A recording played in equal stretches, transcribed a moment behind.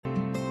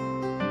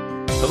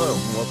Hello,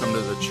 and welcome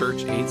to the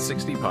Church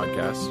 860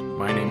 podcast.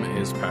 My name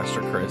is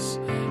Pastor Khris,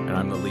 and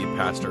I'm the lead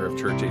pastor of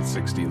Church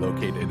 860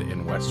 located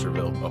in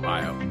Westerville,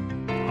 Ohio.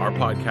 Our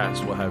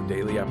podcast will have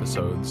daily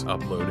episodes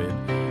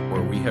uploaded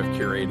where we have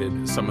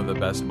curated some of the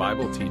best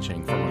Bible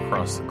teaching from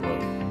across the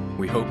globe.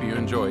 We hope you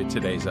enjoyed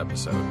today's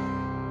episode.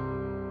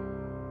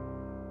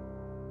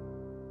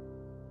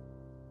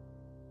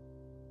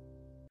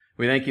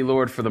 We thank you,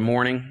 Lord, for the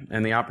morning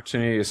and the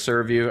opportunity to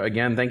serve you.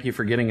 Again, thank you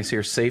for getting us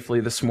here safely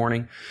this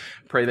morning.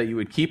 Pray that you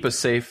would keep us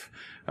safe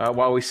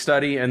while we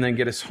study and then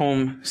get us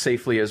home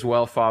safely as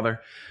well, Father.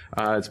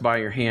 It's by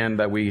your hand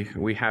that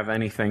we have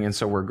anything, and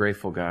so we're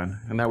grateful, God.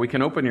 And that we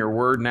can open your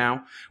word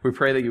now. We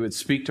pray that you would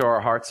speak to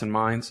our hearts and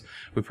minds.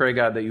 We pray,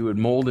 God, that you would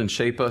mold and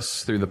shape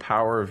us through the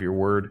power of your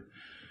word.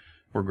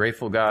 We're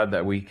grateful, God,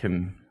 that we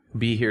can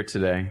be here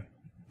today.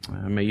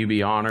 May you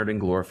be honored and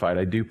glorified.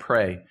 I do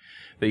pray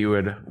that you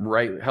would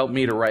help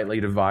me to rightly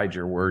divide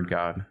your word,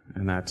 God,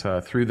 and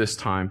that through this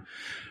time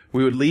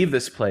we would leave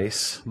this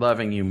place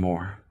loving you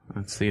more.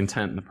 That's the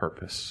intent and the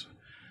purpose.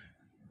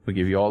 We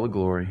give you all the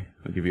glory.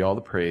 We give you all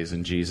the praise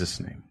in Jesus'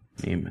 name.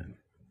 Amen.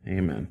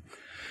 Amen.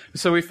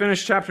 So we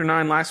finished chapter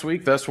 9 last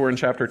week, thus we're in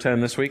chapter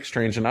 10 this week,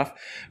 strange enough.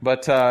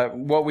 But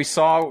what we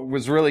saw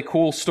was a really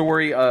cool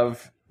story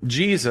of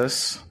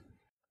Jesus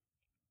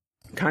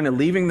kind of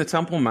leaving the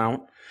Temple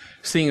Mount,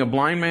 seeing a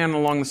blind man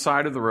along the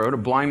side of the road, a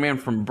blind man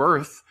from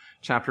birth,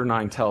 chapter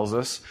 9 tells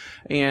us,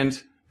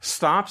 and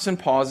stops and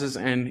pauses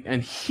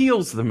and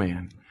heals the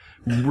man.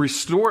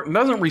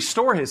 Doesn't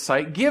restore his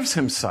sight, gives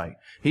him sight.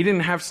 He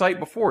didn't have sight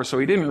before, so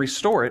he didn't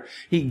restore it.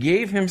 He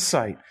gave him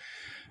sight.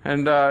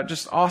 And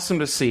just awesome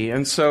to see.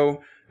 And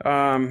so,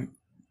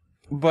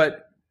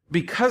 but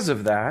because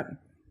of that,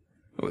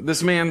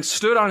 this man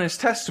stood on his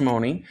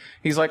testimony.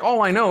 He's like,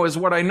 all I know is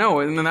what I know.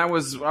 And then I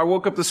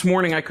woke up this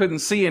morning, I couldn't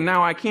see, and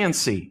now I can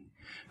see.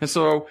 And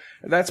so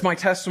that's my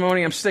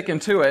testimony. I'm sticking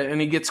to it.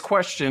 And he gets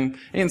questioned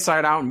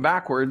inside out and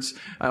backwards,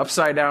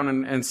 upside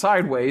down and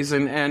sideways.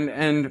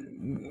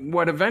 And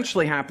what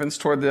eventually happens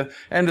toward the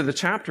end of the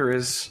chapter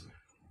is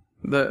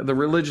the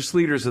religious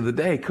leaders of the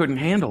day couldn't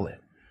handle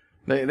it.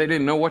 They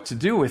didn't know what to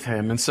do with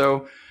him. And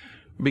so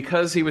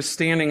because he was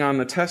standing on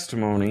the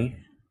testimony,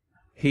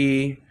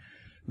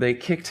 they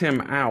kicked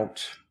him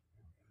out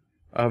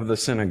of the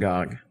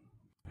synagogue.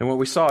 And what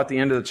we saw at the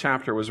end of the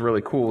chapter was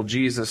really cool.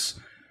 Jesus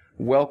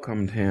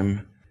welcomed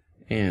him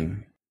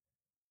in.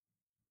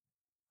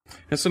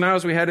 And so now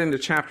as we head into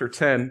chapter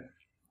 10,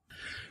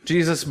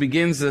 Jesus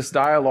begins this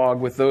dialogue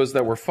with those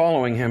that were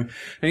following him,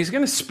 and he's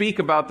going to speak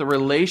about the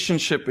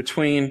relationship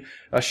between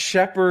a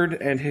shepherd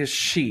and his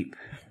sheep.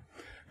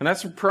 And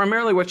that's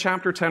primarily what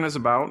chapter 10 is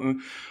about,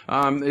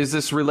 and is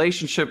this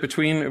relationship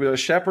between a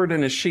shepherd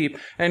and his sheep.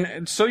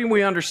 And so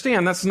we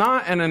understand that's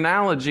not an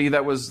analogy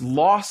that was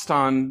lost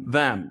on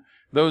them,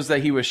 those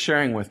that he was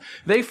sharing with.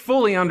 They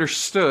fully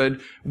understood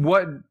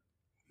what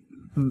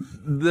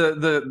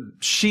the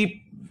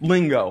sheep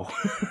lingo.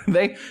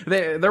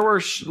 There were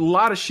a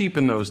lot of sheep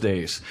in those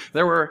days.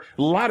 There were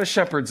a lot of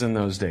shepherds in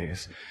those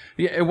days.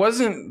 They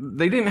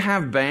didn't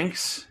have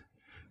banks,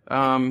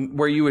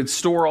 where you would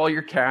store all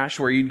your cash,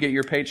 where you'd get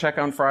your paycheck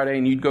on Friday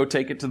and you'd go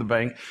take it to the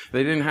bank.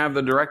 They didn't have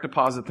the direct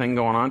deposit thing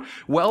going on.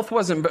 Wealth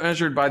wasn't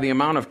measured by the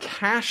amount of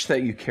cash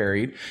that you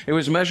carried. It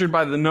was measured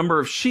by the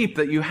number of sheep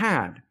that you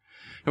had.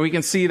 And we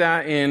can see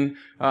that in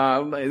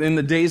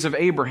the days of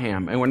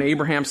Abraham, and when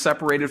Abraham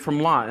separated from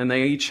Lot, and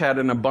they each had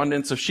an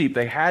abundance of sheep.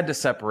 They had to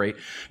separate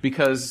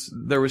because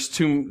there were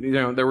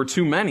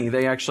too many.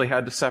 They actually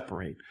had to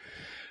separate.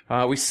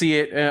 We see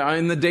it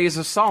in the days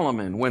of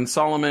Solomon, when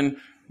Solomon,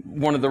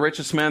 one of the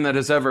richest men that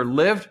has ever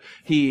lived,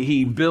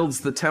 he builds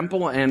the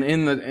temple, and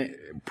in the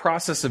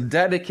process of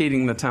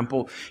dedicating the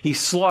temple, he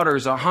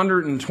slaughters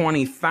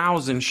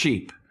 120,000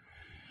 sheep.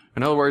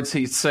 In other words,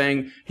 he's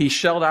saying he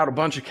shelled out a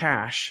bunch of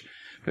cash.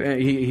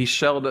 He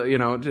shelled, for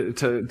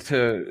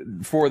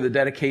the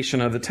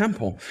dedication of the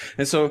temple.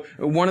 And so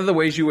one of the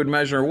ways you would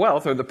measure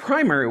wealth, or the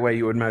primary way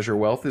you would measure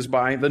wealth, is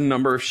by the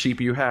number of sheep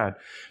you had.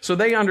 So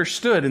they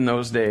understood in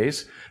those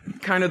days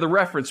kind of the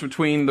reference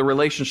between the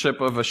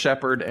relationship of a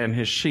shepherd and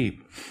his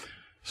sheep.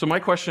 So my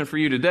question for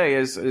you today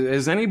is,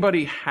 has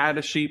anybody had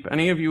a sheep?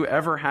 Any of you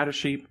ever had a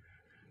sheep?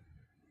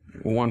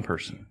 One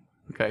person.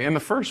 Okay. In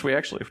the first, we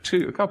actually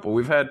have a couple.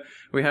 We had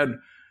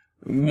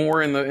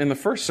more in the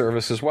first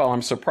service as well.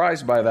 I'm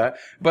surprised by that.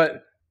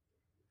 But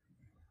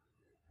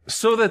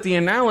so that the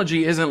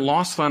analogy isn't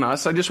lost on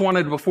us, I just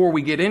wanted, before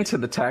we get into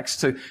the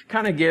text, to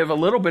kind of give a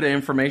little bit of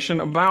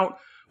information about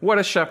what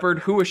a shepherd,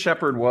 who a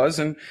shepherd was,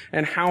 and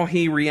how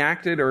he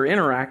reacted or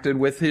interacted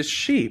with his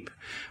sheep.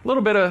 A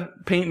little bit of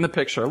painting the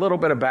picture, a little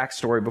bit of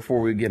backstory before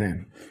we get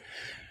in.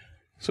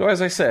 So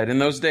as I said, in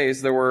those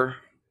days there were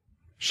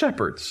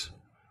shepherds.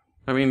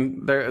 I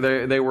mean,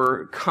 they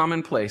were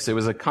commonplace. It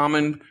was a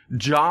common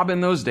job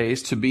in those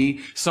days to be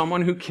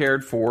someone who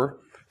cared for,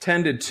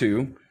 tended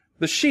to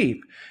the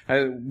sheep.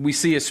 We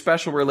see a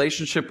special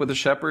relationship with the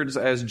shepherds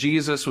as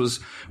Jesus was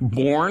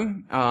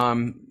born.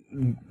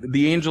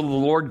 The angel of the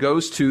Lord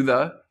goes to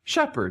the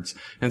shepherds.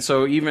 And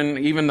so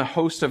even the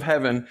host of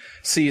heaven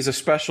sees a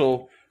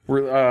special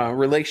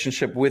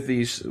relationship with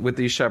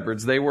these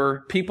shepherds. They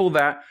were people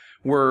that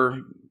were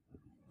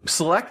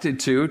selected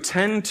to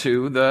tend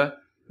to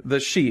the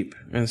sheep.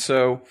 And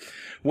so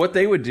what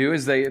they would do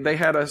is they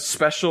had a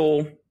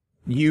special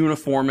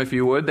uniform, if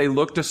you would. They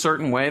looked a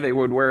certain way. They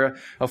would wear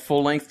a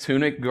full-length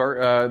tunic.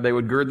 They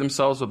would gird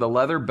themselves with a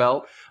leather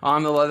belt.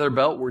 On the leather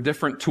belt were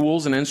different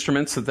tools and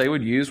instruments that they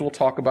would use. We'll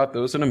talk about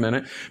those in a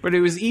minute. But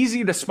it was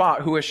easy to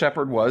spot who a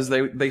shepherd was.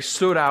 They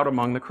stood out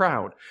among the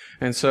crowd.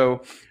 And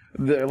so,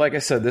 like I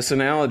said, this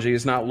analogy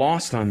is not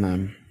lost on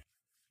them.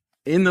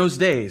 In those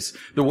days,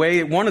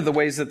 one of the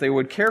ways that they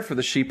would care for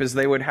the sheep is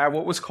they would have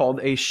what was called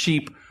a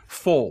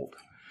sheepfold.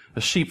 A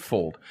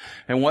sheepfold.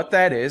 And what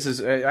that is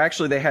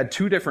actually they had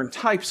two different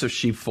types of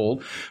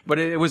sheepfold, but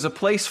it was a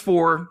place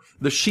for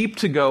the sheep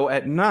to go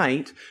at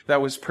night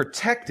that was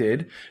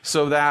protected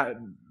so that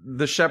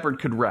the shepherd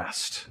could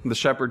rest. The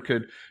shepherd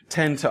could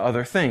tend to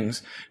other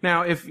things.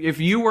 Now, if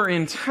you were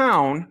in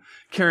town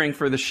caring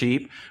for the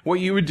sheep, what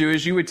you would do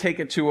is you would take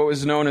it to what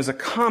was known as a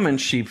common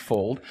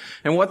sheepfold.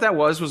 And what that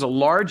was a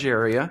large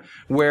area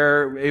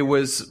where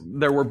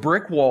there were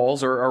brick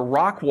walls or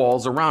rock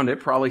walls around it,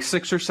 probably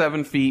 6 or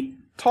 7 feet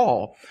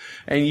tall.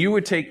 And you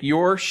would take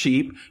your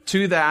sheep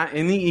to that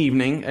in the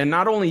evening, and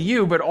not only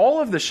you, but all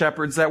of the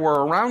shepherds that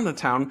were around the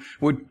town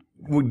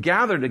would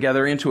gather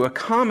together into a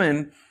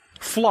common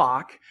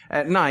flock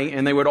at night,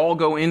 and they would all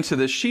go into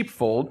this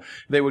sheepfold.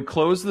 They would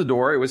close the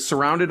door. It was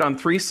surrounded on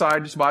 3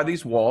 sides by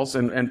these walls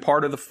and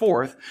part of the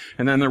 4th,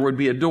 and then there would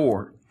be a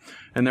door.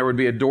 And there would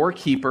be a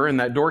doorkeeper, and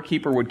that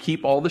doorkeeper would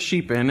keep all the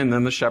sheep in, and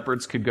then the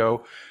shepherds could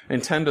go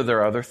and tend to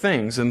their other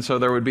things. And so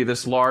there would be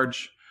this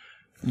large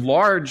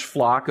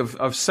flock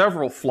of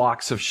several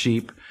flocks of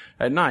sheep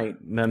at night.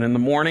 And then in the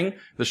morning,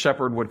 the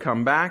shepherd would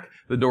come back,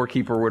 the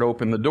doorkeeper would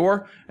open the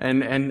door,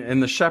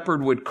 and the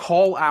shepherd would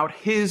call out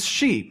his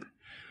sheep.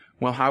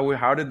 Well,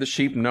 how did the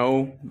sheep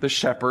know the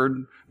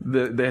shepherd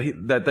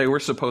that they were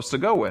supposed to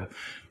go with?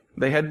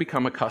 They had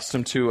become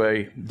accustomed to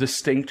a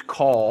distinct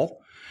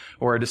call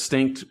or a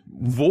distinct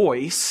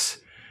voice.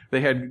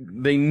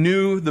 They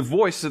knew the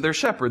voice of their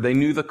shepherd. They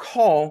knew the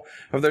call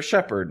of their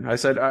shepherd. I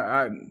said,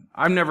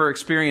 I've never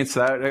experienced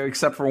that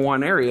except for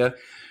one area.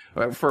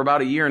 For about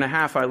 1.5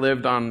 years, I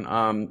lived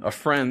on a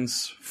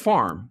friend's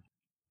farm.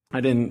 I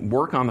didn't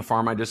work on the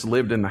farm. I just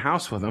lived in the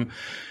house with him.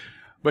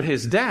 But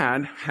his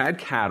dad had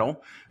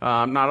cattle,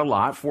 not a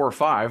lot, 4 or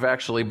 5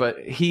 actually, but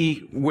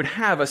he would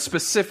have a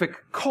specific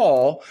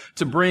call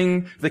to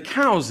bring the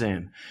cows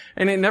in.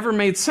 And it never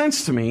made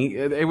sense to me.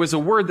 It was a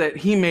word that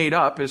he made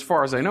up, as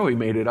far as I know he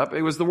made it up.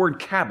 It was the word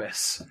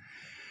cabas.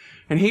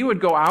 And he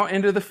would go out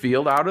into the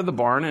field, out of the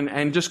barn,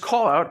 and just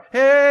call out,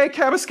 "Hey,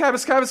 cabas,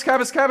 cabas, cabas,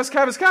 cabas, cabas,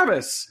 cabas,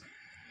 cabas."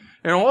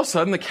 And all of a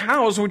sudden the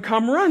cows would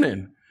come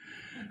running.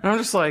 And I'm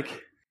just like,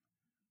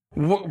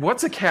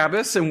 what's a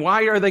cabas and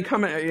why are they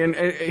coming? And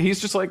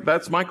he's just like,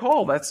 that's my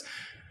call.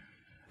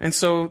 And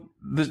so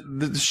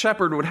the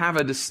shepherd would have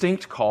a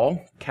distinct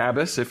call,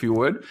 cabas, if you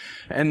would,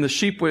 and the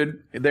sheep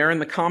there in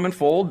the common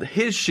fold,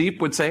 his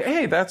sheep would say,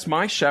 "Hey, that's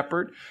my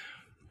shepherd,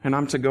 and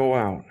I'm to go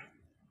out."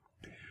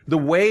 The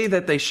way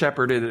that they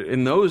shepherded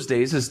in those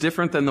days is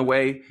different than the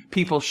way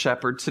people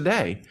shepherd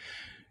today.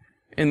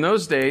 In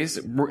those days,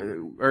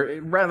 or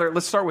rather,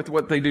 let's start with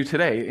what they do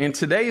today. In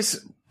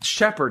today's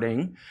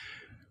shepherding,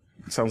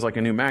 sounds like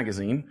a new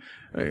magazine.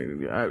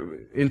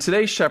 In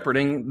today's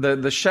shepherding,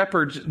 the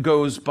shepherd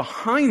goes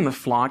behind the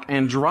flock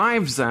and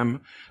drives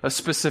them a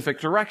specific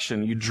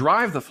direction. You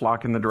drive the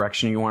flock in the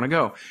direction you want to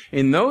go.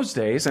 In those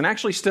days, and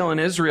actually still in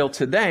Israel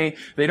today,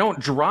 they don't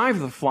drive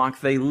the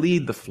flock, they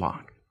lead the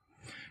flock.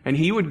 And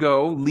he would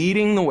go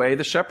leading the way,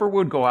 the shepherd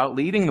would go out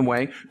leading the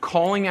way,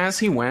 calling as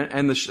he went,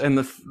 and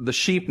the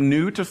sheep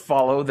knew to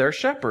follow their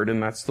shepherd,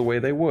 and that's the way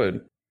they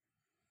would.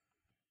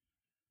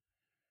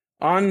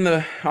 On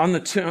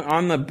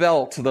the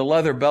belt, the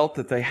leather belt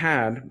that they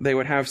had, they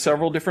would have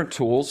several different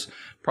tools,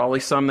 probably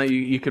some that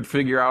you could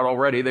figure out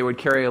already. They would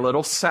carry a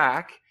little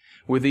sack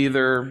with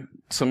either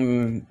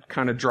some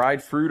kind of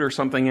dried fruit or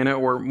something in it,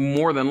 or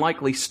more than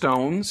likely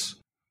stones.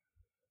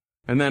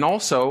 And then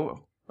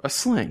also a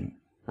sling,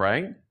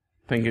 right?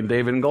 Thinking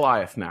David and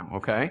Goliath now,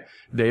 okay?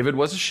 David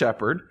was a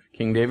shepherd.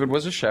 King David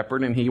was a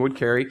shepherd, and he would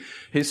carry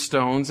his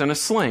stones and a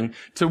sling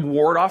to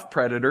ward off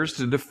predators,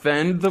 to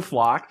defend the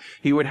flock.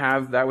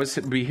 That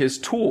would be his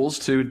tools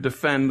to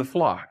defend the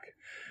flock.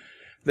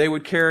 They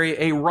would carry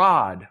a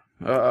rod,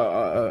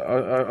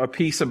 a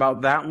piece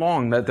about that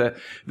long that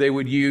they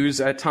would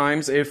use at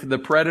times. If the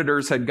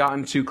predators had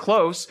gotten too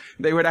close,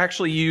 they would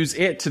actually use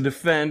it to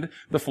defend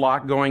the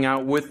flock, going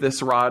out with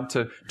this rod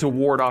to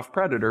ward off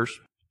predators.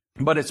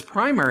 But its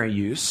primary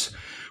use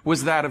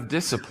was that of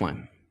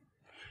discipline.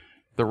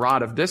 The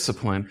rod of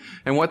discipline.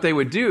 And what they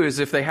would do is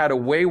if they had a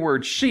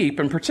wayward sheep,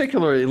 and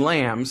particularly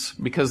lambs,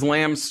 because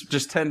lambs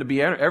just tend to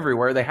be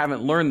everywhere, they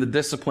haven't learned the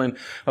discipline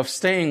of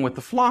staying with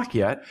the flock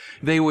yet,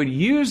 they would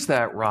use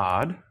that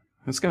rod.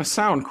 It's going to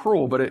sound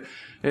cruel, but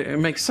it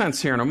makes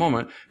sense here in a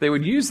moment. They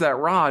would use that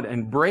rod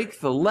and break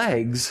the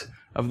legs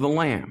of the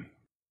lamb.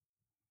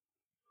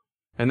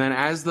 And then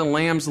as the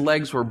lamb's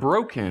legs were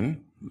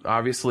broken,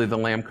 obviously the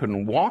lamb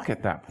couldn't walk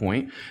at that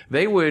point,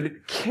 they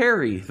would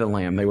carry the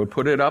lamb. They would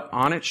put it up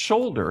on its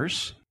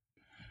shoulders.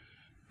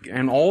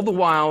 And all the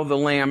while the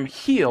lamb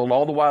healed,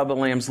 all the while the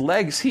lamb's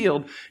legs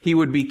healed, he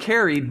would be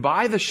carried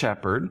by the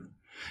shepherd.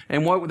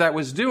 And what that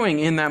was doing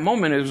in that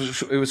moment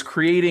is it was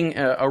creating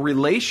a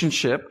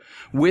relationship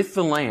with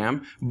the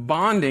lamb,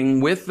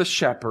 bonding with the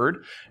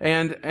shepherd,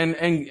 and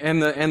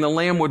the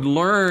lamb would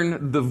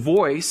learn the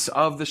voice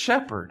of the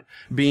shepherd,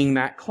 being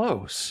that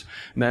close.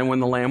 And then when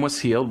the lamb was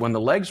healed, when the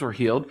legs were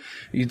healed,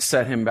 you'd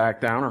set him back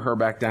down or her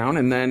back down,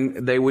 and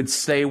then they would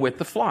stay with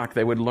the flock.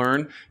 They would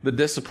learn the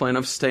discipline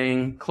of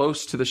staying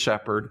close to the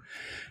shepherd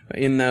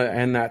in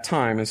that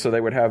time. And so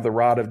they would have the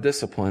rod of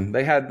discipline.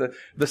 They had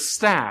the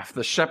staff,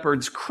 the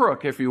shepherd's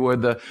crook, if you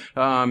would,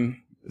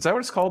 is that what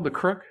it's called? The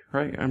crook,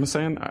 right? I'm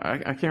saying? I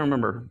can't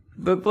remember.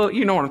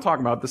 You know what I'm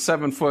talking about. The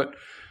 7-foot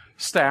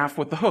staff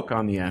with the hook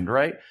on the end,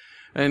 right?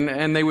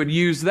 And they would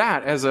use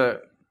that as a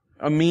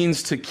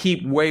means to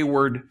keep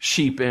wayward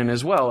sheep in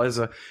as well. As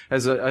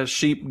a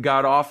sheep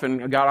got off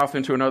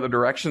into another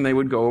direction, they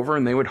would go over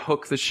and they would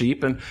hook the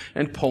sheep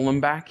and pull them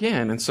back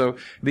in. And so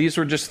these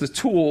were just the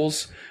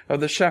tools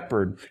of the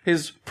shepherd.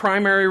 His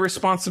primary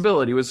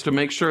responsibility was to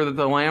make sure that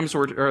the lambs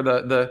were, or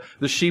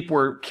the sheep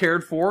were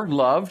cared for,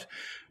 loved,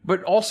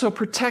 but also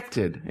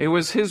protected. It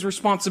was his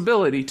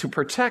responsibility to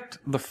protect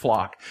the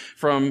flock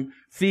from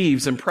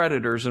thieves and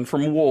predators and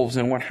from wolves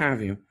and what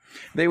have you.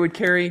 They would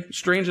carry,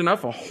 strange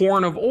enough, a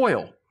horn of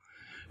oil.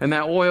 And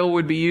that oil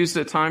would be used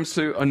at times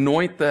to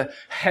anoint the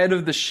head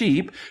of the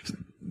sheep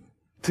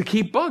to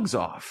keep bugs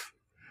off.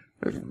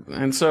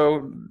 And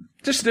so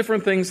just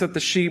different things that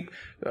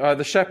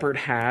the shepherd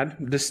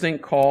had.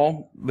 Distinct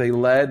call. They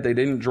led. They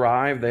didn't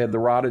drive. They had the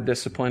rod of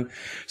discipline.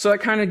 So that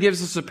kind of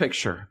gives us a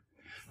picture.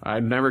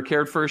 I've never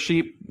cared for a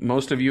sheep.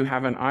 Most of you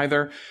haven't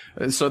either.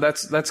 So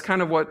that's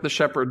kind of what the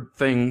shepherd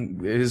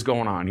thing is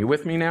going on. You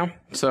with me now?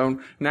 So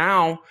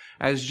now,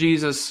 as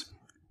Jesus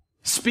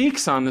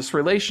speaks on this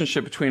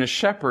relationship between a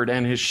shepherd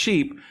and his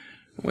sheep,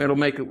 it'll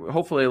make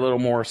hopefully a little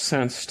more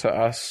sense to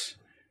us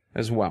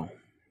as well.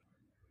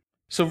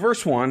 So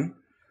verse 1,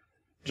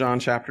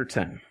 John chapter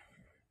 10.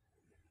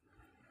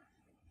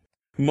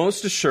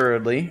 Most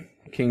assuredly,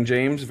 King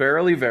James,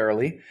 verily,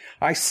 verily,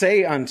 I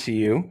say unto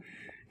you,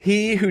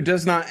 he who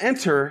does not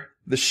enter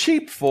the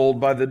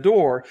sheepfold by the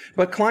door,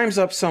 but climbs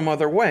up some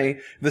other way,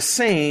 the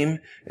same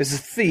is a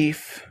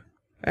thief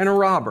and a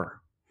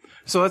robber.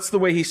 So that's the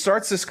way he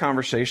starts this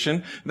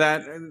conversation,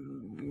 that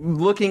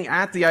looking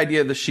at the idea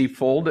of the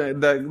sheepfold,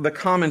 the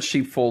common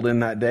sheepfold in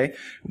that day,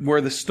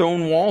 where the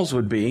stone walls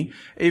would be,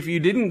 if you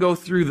didn't go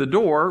through the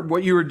door,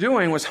 what you were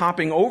doing was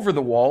hopping over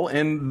the wall,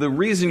 and the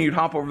reason you'd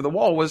hop over the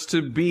wall was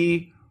to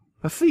be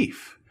a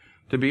thief,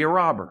 to be a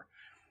robber.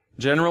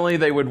 Generally,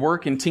 they would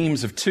work in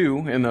teams of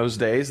 2 in those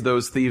days,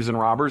 those thieves and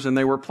robbers, and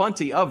there were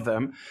plenty of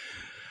them.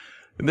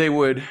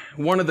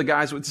 One of the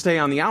guys would stay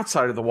on the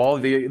outside of the wall.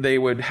 They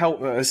would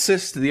help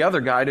assist the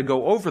other guy to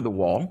go over the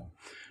wall.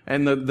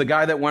 And the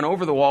guy that went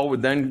over the wall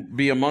would then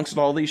be amongst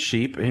all these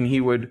sheep, and he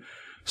would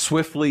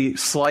swiftly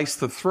slice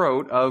the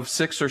throat of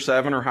 6 or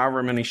 7 or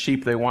however many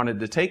sheep they wanted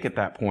to take at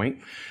that point.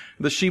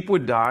 The sheep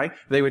would die.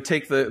 They would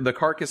take the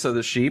carcass of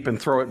the sheep and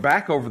throw it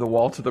back over the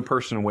wall to the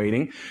person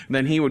waiting.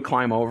 Then he would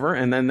climb over,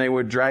 and then they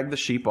would drag the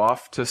sheep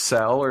off to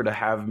sell or to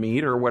have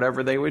meat or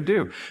whatever they would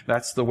do.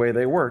 That's the way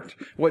they worked.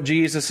 What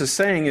Jesus is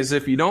saying is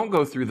if you don't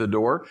go through the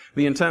door,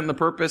 the intent and the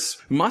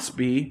purpose must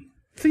be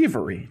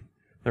thievery.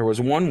 There was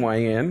one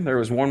way in. There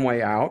was one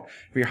way out.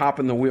 If you're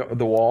hopping the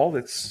wall,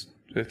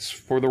 it's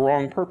for the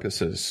wrong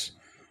purposes.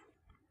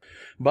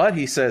 But,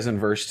 he says in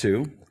verse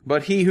 2,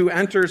 but he who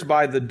enters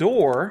by the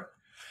door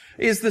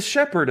is the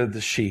shepherd of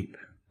the sheep,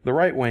 the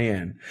right way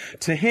in.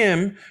 To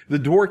him the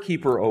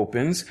doorkeeper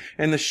opens,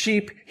 and the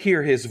sheep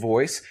hear his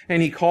voice,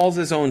 and he calls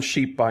his own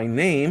sheep by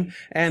name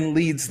and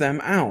leads them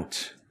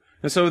out.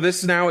 And so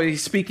this now,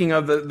 he's speaking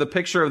of the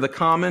picture of the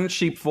common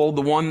sheepfold,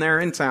 the one there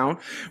in town,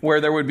 where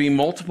there would be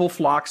multiple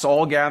flocks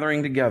all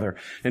gathering together.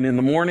 And in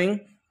the morning,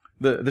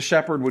 the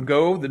shepherd would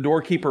go, the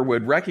doorkeeper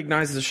would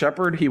recognize the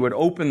shepherd, he would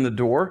open the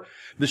door,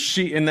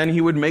 and then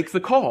he would make the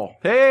call.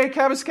 Hey,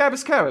 Cabas,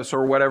 Cabas, Cabas,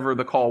 or whatever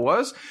the call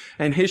was.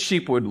 And his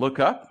sheep would look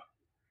up.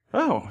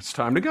 Oh, it's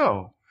time to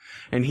go.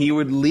 And he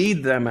would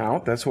lead them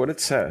out. That's what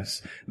it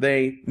says.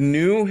 They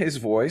knew his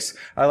voice.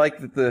 I like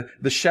that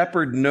the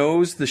shepherd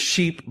knows the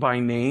sheep by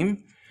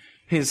name.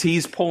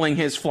 He's pulling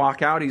his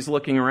flock out. He's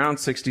looking around,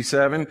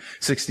 67,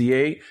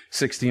 68,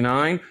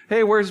 69.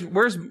 Hey, where's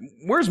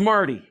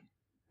Marty?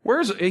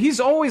 He's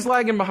always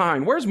lagging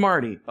behind. Where's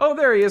Marty? Oh,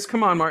 there he is.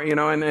 Come on, Marty.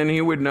 And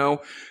he would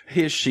know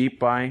his sheep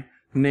by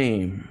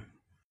name.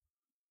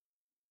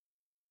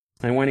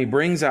 And when he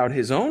brings out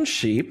his own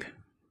sheep,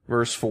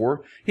 verse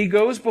 4, he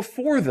goes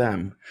before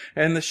them,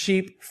 and the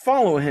sheep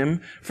follow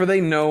him, for they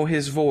know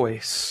his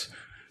voice.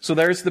 So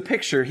there's the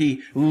picture.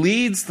 He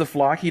leads the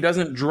flock. He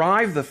doesn't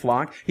drive the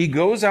flock. He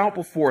goes out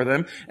before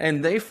them,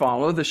 and they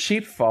follow. The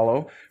sheep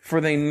follow, for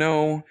they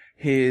know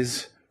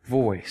his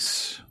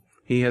voice.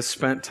 He has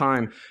spent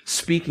time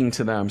speaking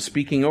to them,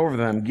 speaking over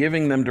them,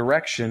 giving them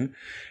direction,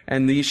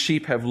 and these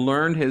sheep have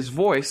learned his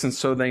voice, and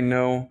so they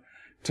know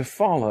to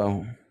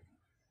follow.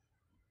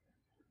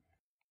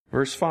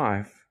 Verse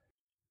 5.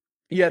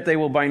 Yet they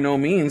will by no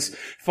means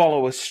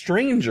follow a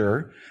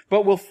stranger,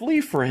 but will flee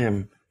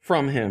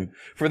from him,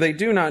 for they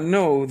do not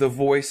know the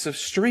voice of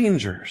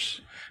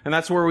strangers. And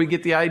that's where we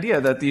get the idea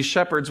that these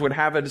shepherds would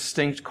have a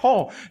distinct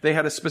call. They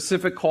had a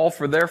specific call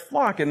for their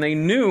flock, and they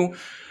knew,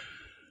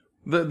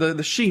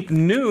 the sheep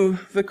knew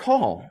the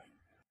call.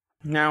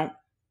 Now,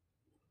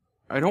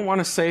 I don't want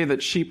to say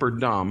that sheep are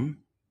dumb.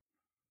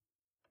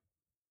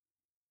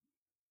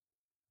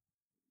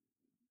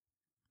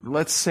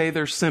 Let's say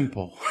they're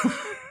simple.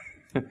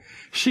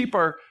 Sheep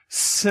are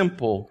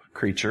simple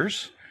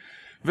creatures,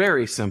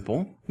 very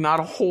simple, not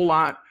a whole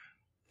lot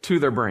to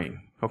their brain,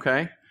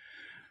 okay?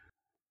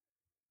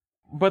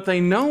 But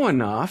they know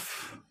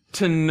enough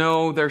to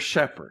know their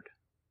shepherd.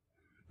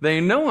 They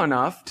know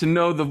enough to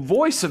know the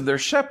voice of their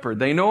shepherd.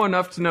 They know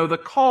enough to know the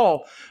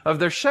call of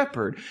their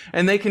shepherd.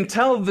 And they can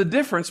tell the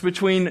difference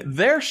between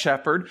their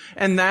shepherd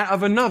and that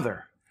of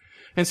another.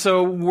 And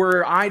so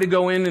were I to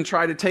go in and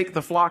try to take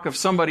the flock of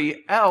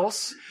somebody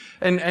else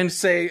and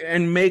say,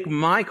 and make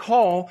my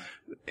call,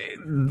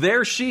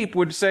 their sheep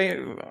would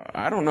say,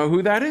 I don't know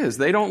who that is.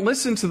 They don't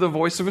listen to the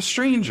voice of a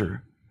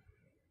stranger.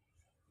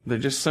 They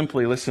just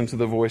simply listen to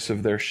the voice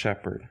of their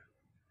shepherd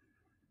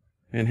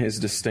and his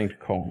distinct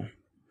call.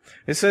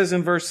 It says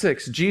in verse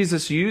 6,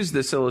 Jesus used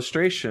this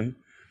illustration,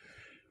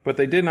 but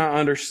they did not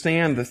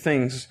understand the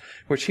things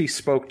which he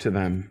spoke to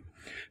them.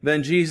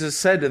 Then Jesus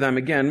said to them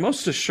again,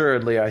 most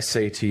assuredly I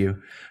say to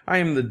you, I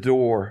am the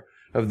door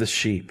of the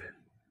sheep.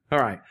 All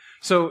right.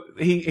 So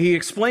he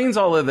explains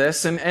all of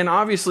this, and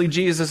obviously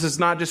Jesus is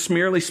not just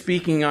merely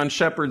speaking on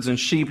shepherds and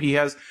sheep. He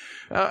has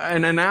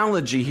an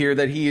analogy here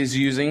that he is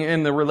using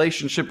in the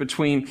relationship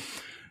between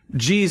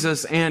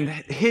Jesus and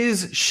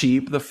his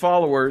sheep, the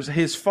followers,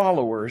 his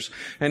followers,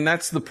 and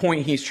that's the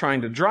point he's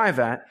trying to drive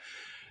at.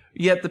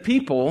 Yet the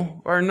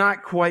people are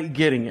not quite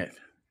getting it.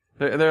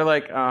 They're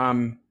like,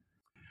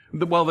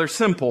 well, they're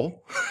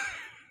simple.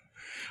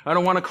 I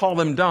don't want to call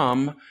them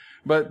dumb,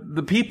 but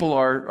the people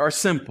are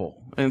simple.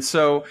 And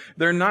so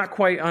they're not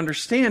quite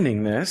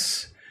understanding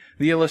this.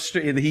 He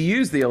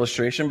used the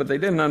illustration, but they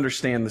didn't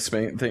understand the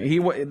thing.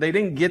 They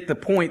didn't get the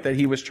point that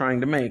he was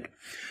trying to make.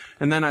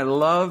 And then I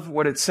love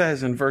what it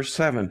says in verse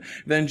 7.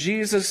 Then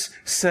Jesus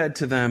said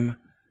to them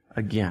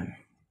again.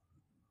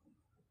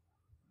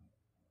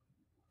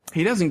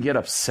 He doesn't get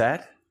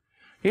upset.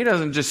 He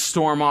doesn't just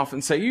storm off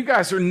and say, you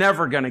guys are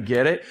never going to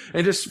get it,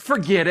 and just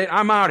forget it.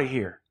 I'm out of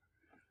here.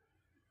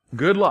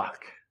 Good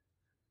luck.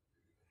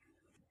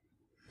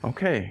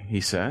 Okay,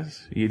 he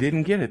says, you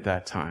didn't get it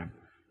that time.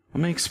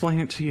 Let me explain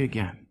it to you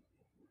again.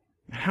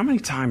 How many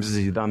times has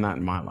he done that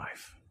in my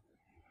life?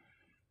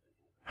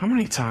 How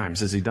many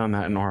times has he done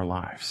that in our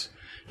lives?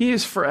 He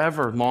is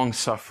forever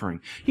long-suffering.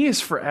 He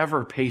is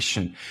forever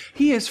patient.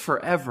 He is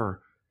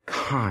forever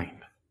kind.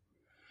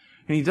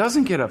 And he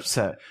doesn't get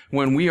upset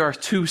when we are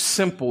too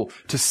simple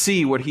to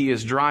see what he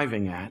is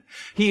driving at.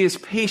 He is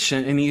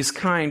patient and he is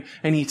kind,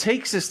 and he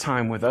takes his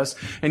time with us,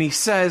 and he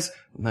says,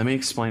 let me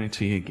explain it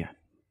to you again.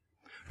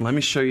 Let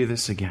me show you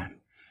this again.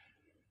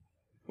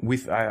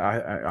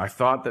 I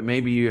thought that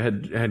maybe you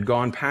had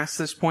gone past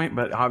this point,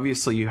 but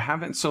obviously you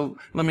haven't. So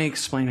let me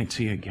explain it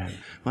to you again.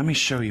 Let me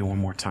show you one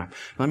more time.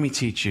 Let me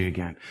teach you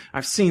again.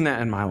 I've seen that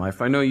in my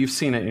life. I know you've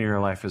seen it in your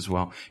life as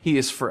well. He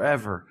is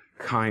forever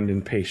kind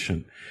and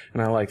patient.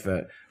 And I like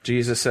that.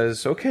 Jesus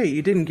says, okay,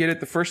 you didn't get it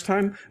the first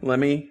time. Let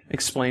me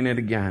explain it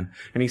again.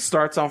 And he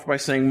starts off by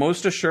saying,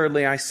 most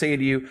assuredly I say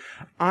to you,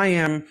 I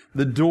am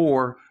the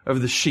door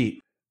of the sheep.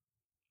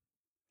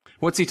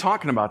 What's he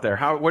talking about there?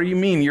 What do you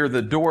mean you're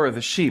the door of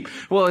the sheep?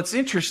 Well, it's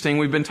interesting.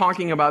 We've been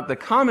talking about the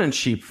common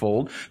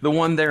sheepfold, the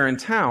one there in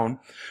town,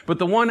 but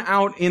the one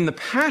out in the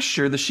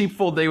pasture, the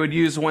sheepfold they would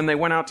use when they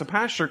went out to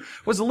pasture,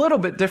 was a little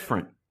bit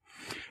different.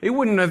 It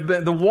wouldn't have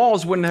been, the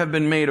walls wouldn't have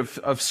been made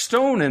of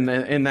stone in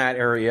that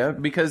area,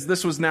 because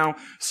this was now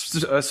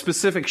a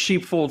specific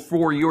sheepfold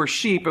for your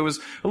sheep. It was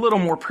a little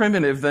more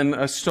primitive than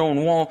a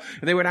stone wall.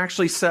 They would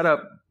actually set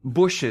up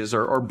bushes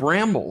or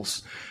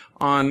brambles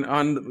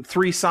on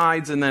three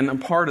sides and then a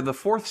part of the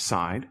fourth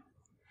side.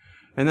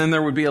 And then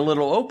there would be a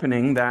little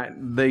opening that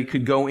they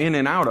could go in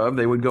and out of.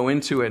 They would go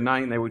into at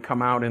night and they would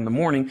come out in the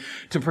morning.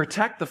 To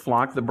protect the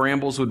flock, the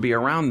brambles would be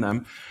around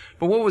them.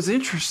 But what was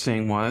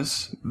interesting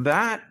was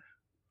that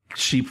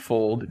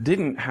sheepfold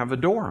didn't have a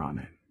door on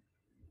it.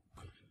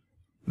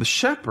 The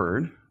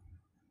shepherd,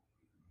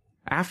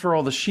 after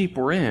all the sheep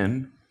were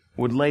in,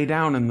 would lay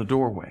down in the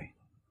doorway.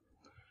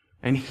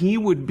 And he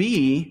would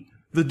be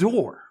the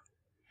door.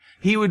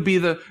 He would be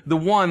the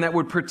one that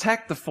would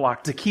protect the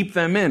flock to keep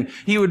them in.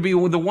 He would be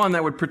the one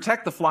that would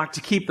protect the flock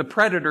to keep the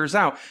predators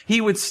out.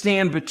 He would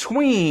stand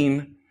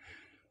between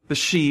the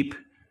sheep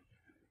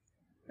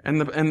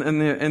and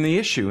the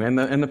issue and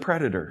the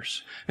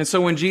predators. And so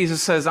when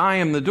Jesus says, I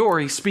am the door,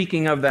 he's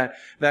speaking of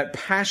that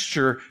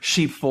pasture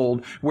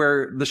sheepfold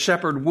where the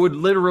shepherd would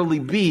literally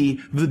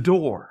be the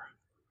door.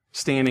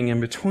 standing in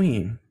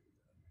between.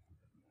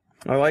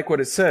 I like what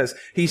it says.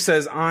 He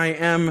says, I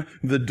am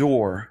the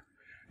door,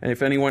 and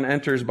if anyone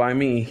enters by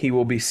me, he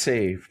will be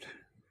saved.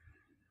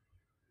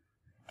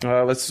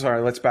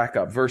 Let's back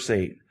up. Verse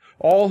 8.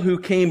 All who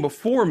came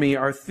before me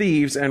are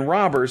thieves and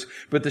robbers,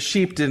 but the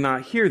sheep did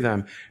not hear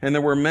them. And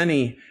there were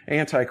many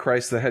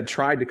antichrists that had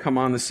tried to come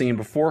on the scene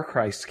before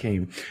Christ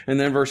came. And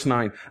then verse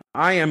 9,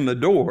 I am the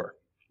door.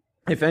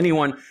 If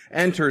anyone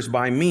enters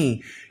by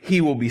me, he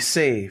will be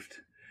saved,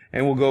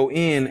 and will go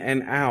in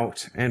and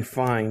out and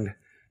find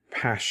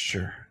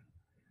pasture.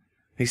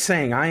 He's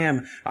saying, I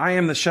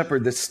am the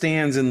shepherd that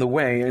stands in the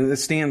way, and that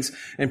stands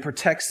and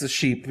protects the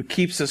sheep,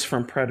 keeps us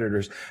from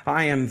predators.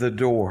 I am the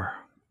door.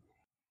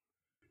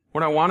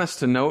 What I want us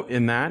to note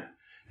in that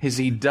is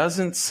he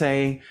doesn't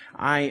say,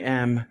 I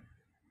am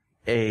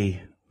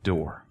a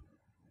door.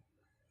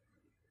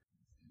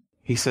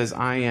 He says,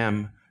 I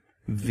am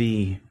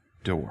the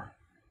door.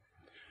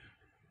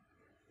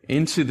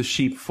 Into the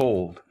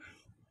sheepfold,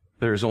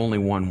 there's only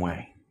one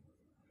way.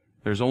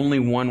 There's only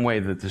one way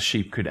that the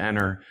sheep could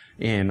enter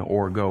in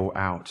or go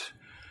out.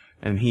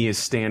 And he is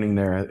standing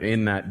there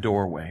in that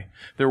doorway.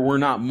 There were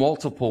not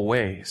multiple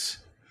ways.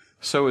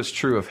 So is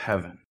true of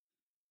heaven.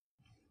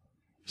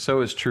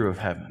 So is true of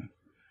heaven.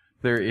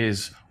 There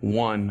is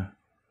one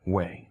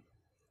way.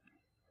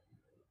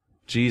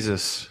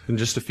 Jesus, in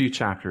just a few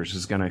chapters,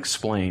 is going to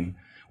explain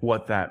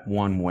what that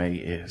one way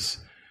is.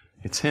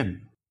 It's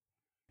him.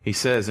 He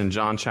says in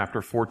John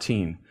chapter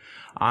 14,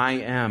 I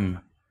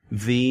am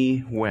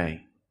the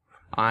way.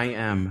 I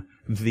am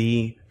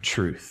the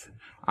truth.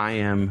 I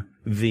am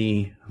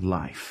the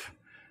life.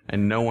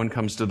 And no one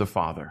comes to the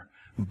Father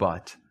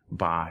but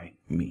by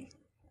me.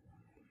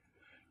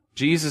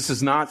 Jesus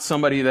is not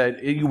somebody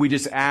that we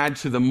just add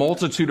to the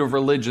multitude of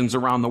religions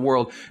around the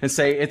world and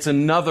say it's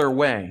another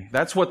way.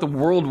 That's what the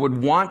world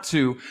would want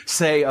to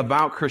say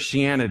about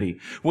Christianity.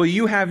 Well,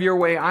 you have your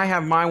way, I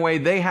have my way,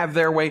 they have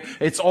their way.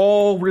 It's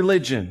all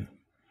religion.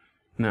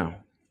 No.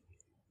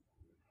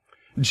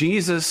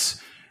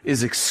 Jesus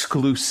is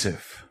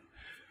exclusive.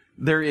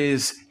 There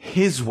is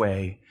his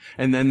way,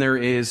 and then there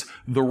is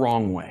the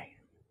wrong way.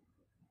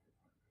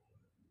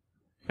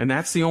 And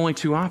that's the only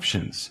two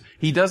options.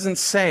 He doesn't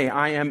say,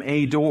 I am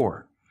a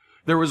door.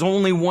 There was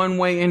only one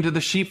way into the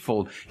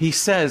sheepfold. He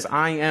says,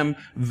 I am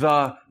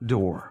the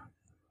door.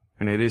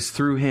 And it is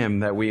through him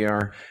that we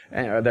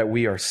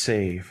are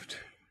saved.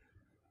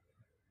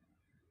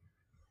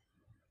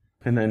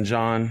 And then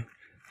John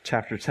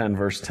chapter 10,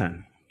 verse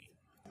 10.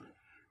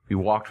 If you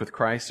walked with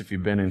Christ, if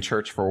you've been in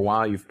church for a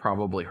while, you've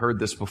probably heard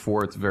this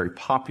before. It's a very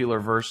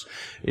popular verse.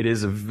 It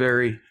is a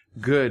very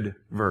good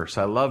verse.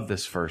 I love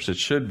this verse. It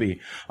should be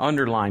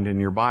underlined in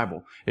your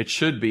Bible. It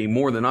should be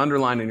more than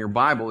underlined in your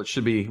Bible. It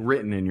should be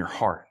written in your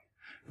heart.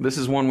 This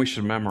is one we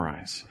should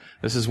memorize.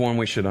 This is one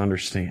we should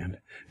understand.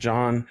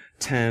 John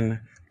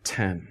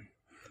 10:10.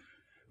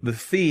 The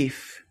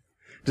thief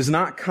does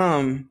not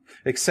come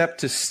except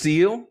to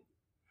steal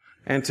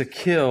and to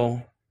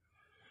kill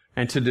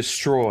and to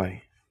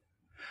destroy.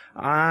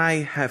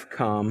 I have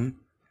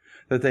come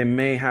that they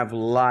may have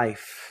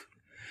life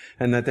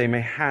and that they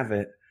may have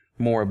it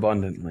more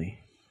abundantly.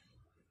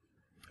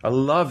 I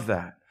love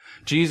that.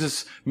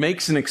 Jesus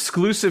makes an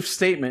exclusive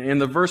statement in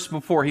the verse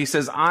before. He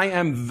says, I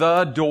am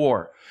the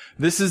door.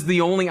 This is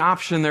the only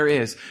option there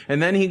is.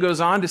 And then he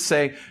goes on to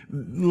say,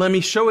 let me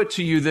show it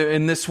to you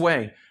in this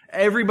way.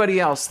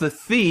 Everybody else, the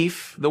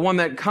thief, the one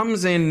that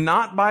comes in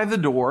not by the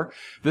door,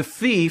 the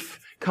thief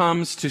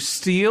comes to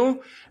steal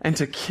and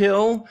to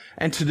kill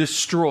and to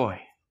destroy.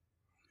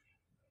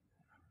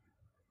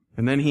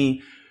 And then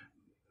he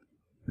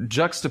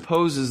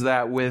juxtaposes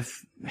that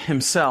with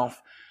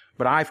himself,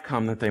 but I've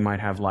come that they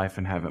might have life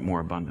and have it more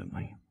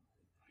abundantly.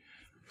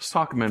 Let's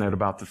talk a minute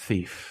about the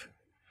thief,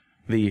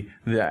 the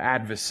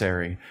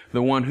adversary,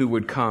 the one who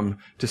would come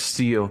to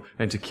steal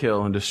and to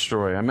kill and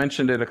destroy. I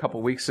mentioned it a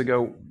couple weeks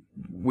ago.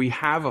 We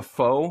have a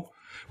foe.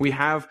 We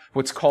have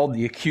what's called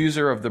the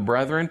accuser of the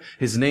brethren.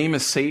 His name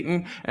is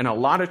Satan, and a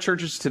lot of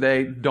churches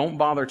today don't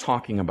bother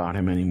talking about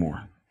him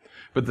anymore.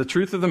 But the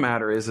truth of the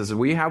matter is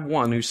we have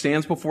one who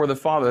stands before the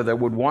Father that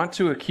would want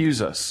to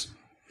accuse us.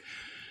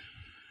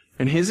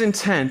 And his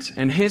intent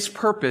and his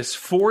purpose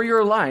for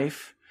your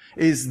life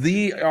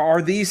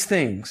are these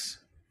things: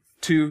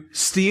 to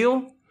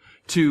steal,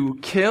 to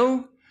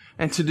kill,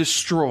 and to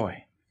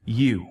destroy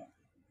you.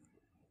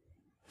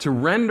 To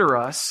render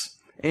us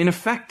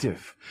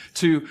ineffective,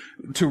 to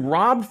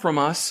rob from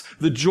us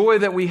the joy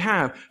that we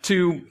have,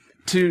 to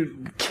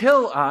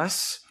kill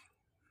us,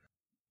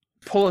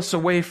 pull us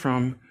away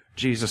from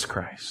Jesus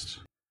Christ.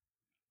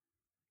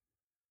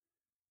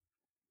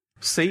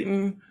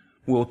 Satan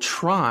will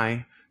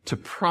try to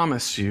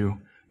promise you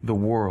the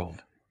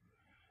world.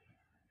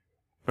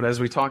 But as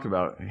we talked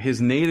about,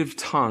 his native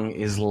tongue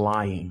is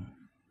lying.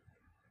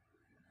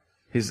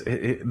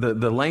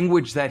 The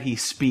language that he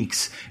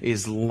speaks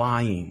is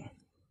lying.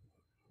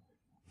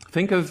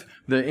 Think of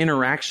the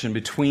interaction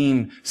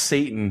between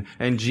Satan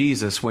and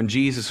Jesus when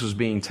Jesus was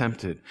being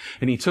tempted.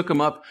 And he took him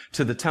up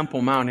to the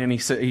Temple Mount and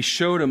he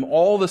showed him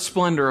all the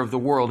splendor of the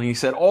world. And he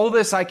said, all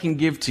this I can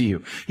give to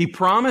you. He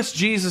promised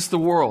Jesus the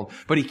world,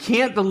 but he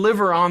can't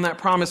deliver on that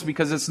promise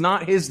because it's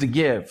not his to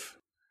give.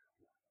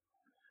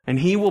 And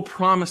he will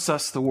promise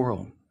us the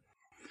world.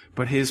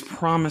 But his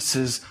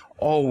promises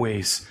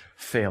always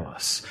fail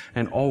us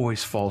and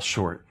always fall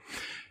short.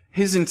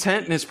 His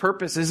intent and his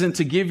purpose isn't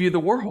to give you the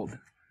world.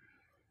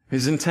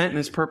 His intent and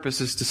his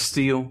purpose is to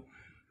steal,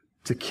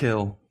 to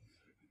kill,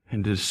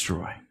 and to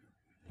destroy.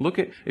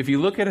 If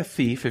you look at a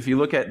thief, if you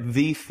look at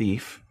the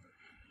thief,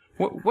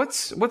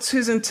 what's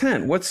his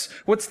intent?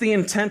 What's the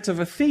intent of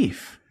a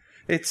thief?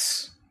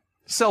 It's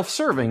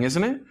self-serving,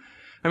 isn't it?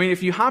 I mean,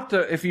 if you hop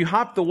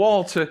the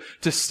wall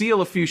to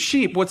steal a few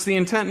sheep, what's the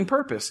intent and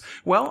purpose?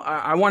 Well,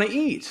 I want to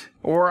eat,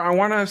 or I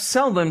want to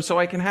sell them so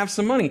I can have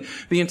some money.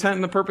 The intent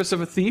and the purpose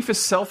of a thief is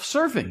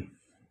self-serving.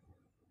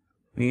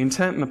 The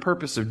intent and the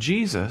purpose of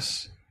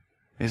Jesus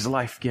is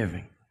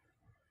life-giving.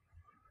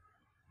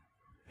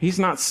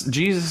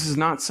 Jesus is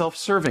not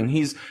self-serving.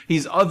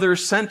 He's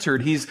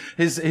other-centered.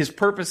 His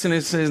purpose and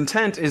his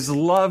intent is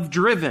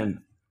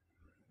love-driven.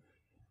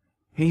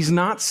 He's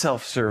not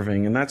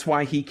self-serving, and that's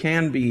why he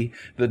can be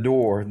the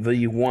door,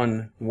 the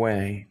one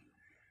way.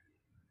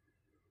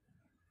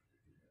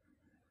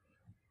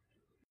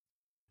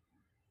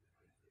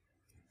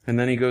 And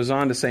then he goes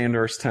on to say in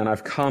verse 10,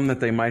 I've come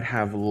that they might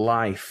have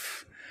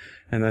life,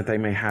 and that they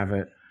may have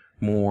it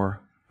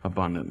more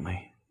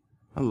abundantly.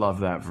 I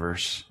love that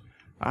verse.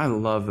 I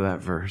love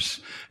that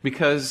verse.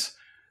 Because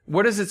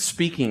what is it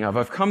speaking of?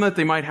 I've come that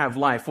they might have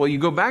life. Well, you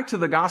go back to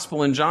the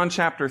gospel in John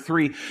chapter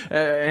 3,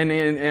 and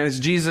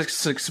as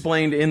Jesus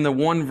explained in the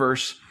one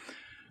verse,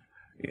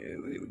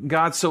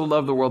 God so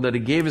loved the world that he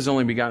gave his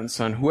only begotten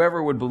Son.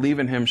 Whoever would believe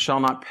in him shall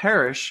not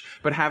perish,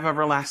 but have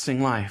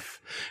everlasting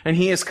life. And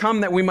he has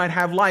come that we might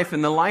have life,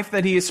 and the life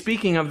that he is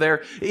speaking of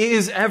there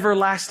is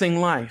everlasting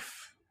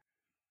life.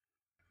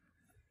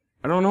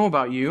 I don't know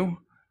about you,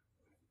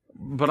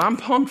 but I'm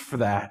pumped for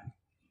that.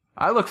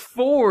 I look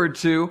forward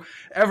to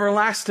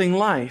everlasting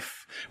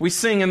life. We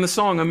sing in the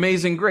song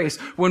Amazing Grace,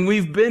 when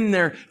we've been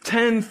there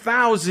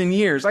 10,000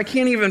 years. I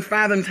can't even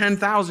fathom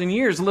 10,000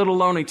 years, let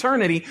alone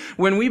eternity.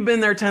 When we've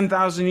been there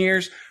 10,000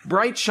 years,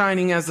 bright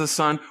shining as the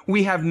sun,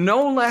 we have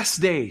no less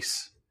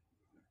days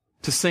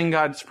to sing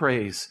God's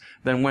praise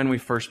than when we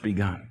first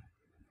begun.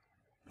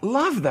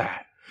 Love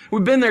that.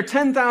 We've been there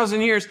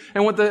 10,000 years,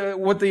 and what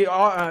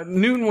the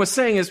Newton was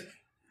saying is,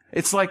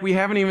 it's like we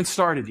haven't even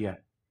started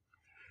yet.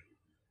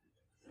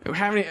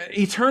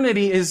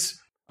 Eternity is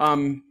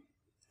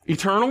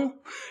eternal.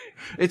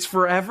 It's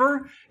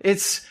forever.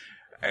 It's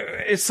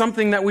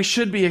something that we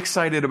should be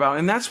excited about.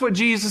 And that's what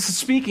Jesus is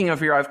speaking of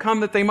here. I've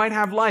come that they might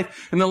have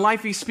life. And the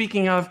life he's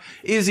speaking of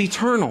is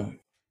eternal.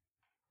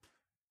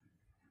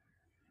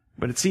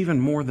 But it's even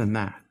more than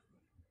that.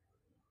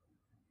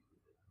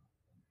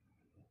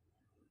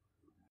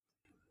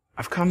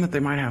 I've come that they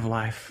might have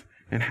life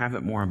and have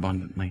it more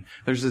abundantly.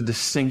 There's a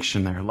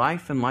distinction there.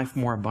 Life and life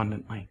more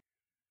abundantly.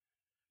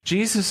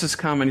 Jesus has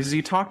come, and as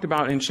he talked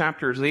about in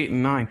chapters 8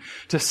 and 9,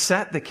 to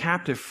set the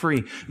captive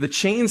free. The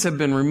chains have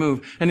been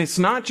removed. And it's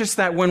not just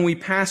that when we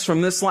pass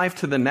from this life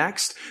to the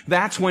next,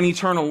 that's when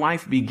eternal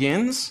life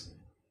begins.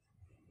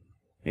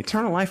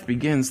 Eternal life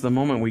begins the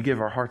moment we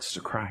give our hearts to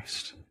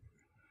Christ.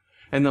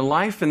 And the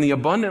life and the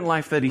abundant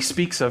life that he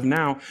speaks of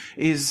now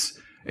is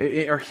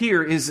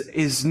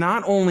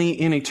not only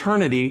in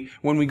eternity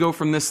when we go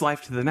from this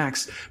life to the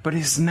next, but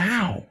is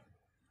now.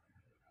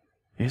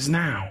 Is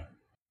now.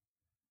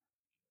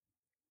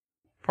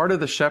 Part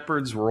of the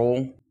shepherd's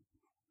role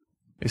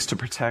is to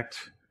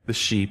protect the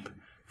sheep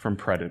from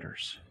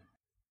predators.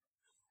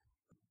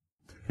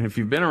 And if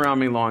you've been around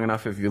me long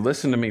enough, if you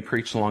listen to me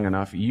preach long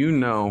enough, you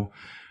know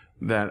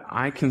that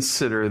I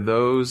consider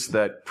those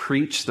that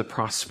preach the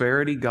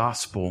prosperity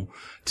gospel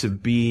to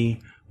be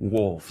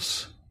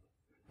wolves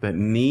that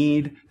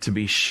need to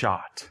be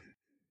shot.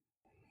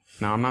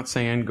 Now, I'm not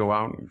saying go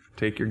out and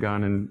take your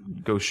gun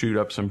and go shoot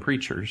up some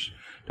preachers.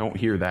 Don't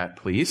hear that,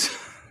 please.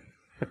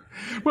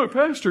 My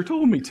pastor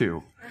told me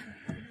to.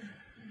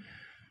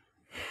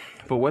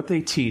 But what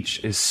they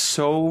teach is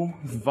so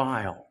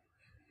vile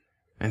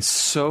and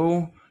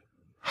so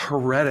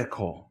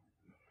heretical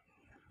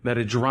that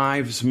it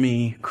drives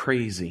me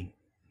crazy.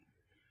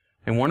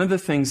 And one of the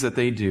things that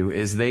they do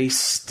is they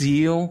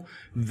steal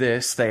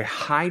this, they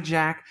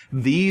hijack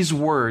these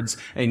words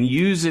and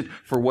use it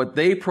for what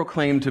they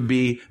proclaim to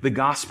be the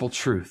gospel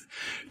truth.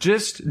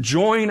 Just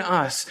join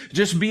us,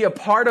 just be a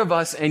part of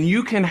us, and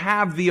you can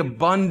have the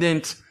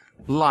abundant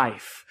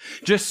life.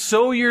 Just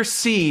sow your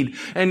seed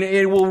and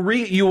you will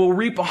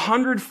reap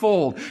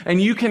 100-fold, and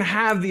you can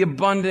have the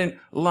abundant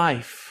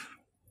life.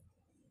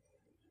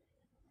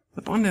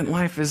 The abundant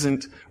life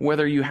isn't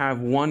whether you have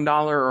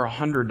 $1 or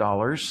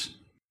 $100.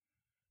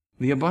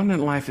 The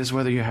abundant life is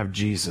whether you have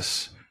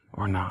Jesus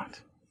or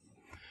not.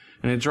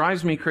 And it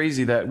drives me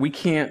crazy that we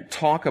can't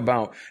talk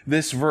about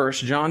this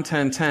verse, John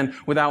 10:10,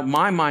 without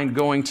my mind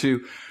going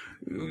to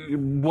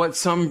what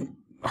some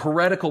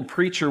heretical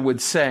preacher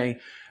would say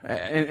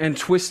and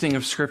twisting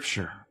of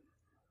Scripture.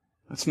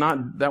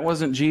 That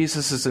wasn't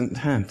Jesus'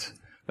 intent.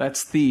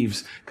 That's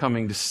thieves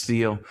coming to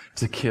steal,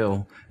 to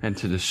kill, and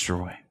to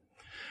destroy.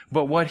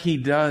 But what he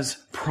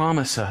does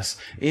promise us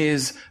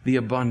is the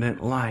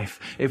abundant life.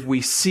 If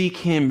we seek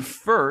him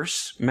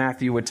first,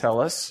 Matthew would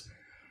tell us,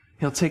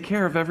 he'll take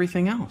care of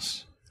everything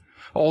else.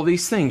 All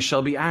these things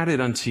shall be added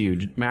unto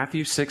you.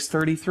 Matthew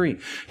 6:33.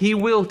 He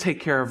will take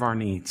care of our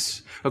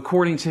needs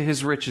according to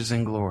his riches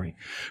and glory.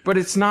 But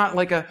it's not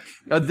like a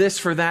this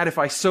for that. If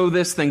I sow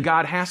this, then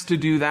God has to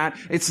do that.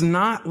 It's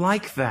not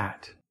like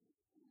that.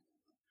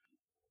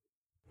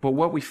 But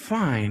what we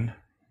find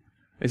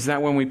is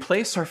that when we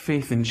place our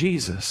faith in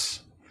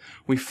Jesus,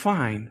 we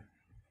find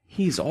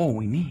he's all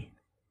we need.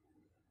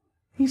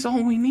 He's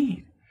all we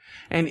need.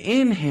 And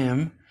in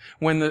him,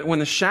 when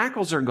the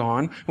shackles are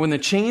gone, when the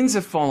chains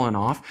have fallen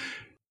off,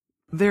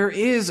 there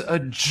is a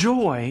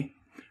joy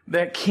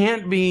that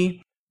can't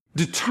be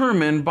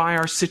determined by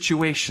our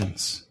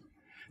situations.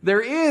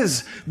 There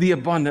is the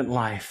abundant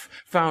life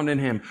found in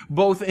him,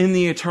 both in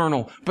the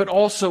eternal, but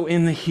also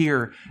in the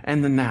here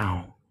and the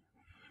now.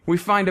 We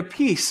find a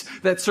peace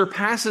that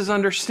surpasses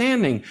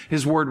understanding,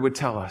 his word would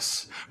tell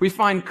us. We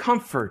find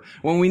comfort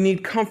when we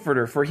need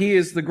comforter, for he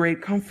is the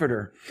great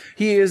comforter.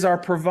 He is our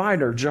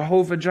provider,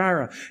 Jehovah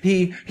Jireh.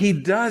 He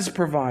does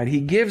provide.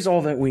 He gives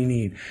all that we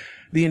need.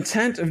 The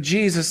intent of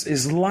Jesus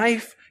is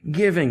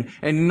life-giving,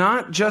 and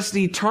not just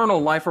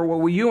eternal life, or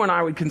what you and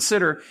I would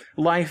consider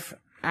life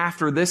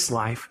after this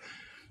life,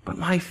 but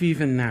life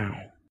even now.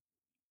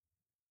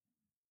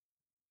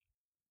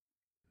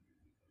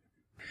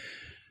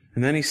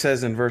 And then he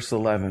says in verse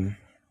 11,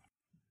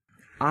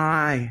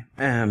 I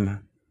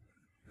am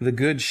the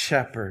good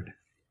shepherd.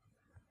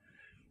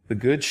 The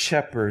good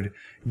shepherd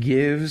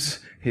gives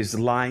his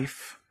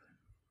life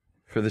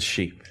for the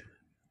sheep.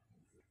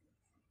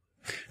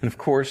 And of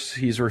course,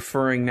 he's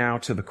referring now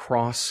to the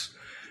cross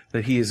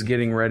that he is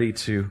getting ready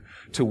to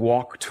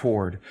walk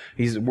toward.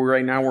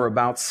 Right now we're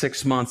about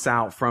 6 months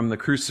out from the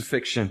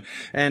crucifixion.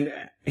 And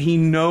he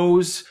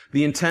knows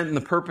the intent and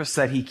the purpose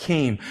that he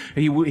came.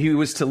 He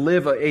was to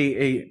live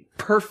a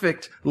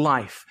perfect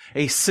life,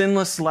 a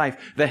sinless life,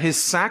 that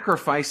his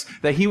sacrifice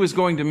that he was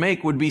going to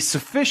make would be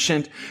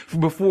sufficient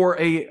before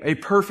a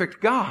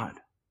perfect God.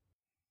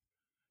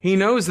 He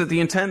knows that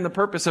the intent and the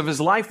purpose of his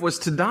life was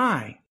to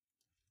die.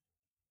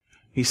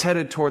 He's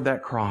headed toward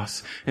that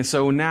cross. And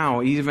so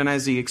now, even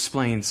as he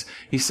explains,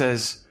 he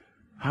says,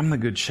 I'm the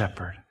good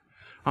shepherd.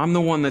 I'm the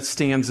one that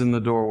stands in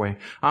the doorway.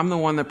 I'm the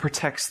one that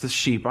protects the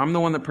sheep. I'm the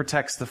one that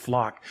protects the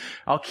flock.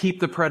 I'll keep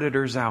the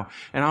predators out.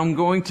 And I'm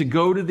going to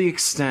go to the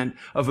extent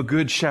of a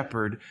good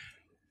shepherd,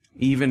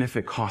 even if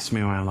it costs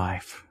me my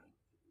life.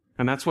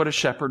 And that's what a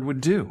shepherd would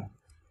do.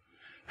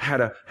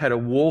 Had a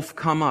wolf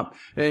come up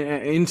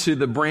into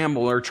the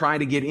bramble or try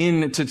to get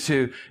in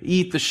to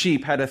eat the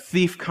sheep, had a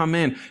thief come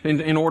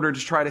in order to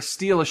try to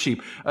steal a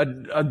sheep.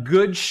 A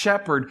good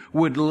shepherd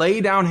would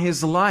lay down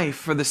his life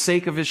for the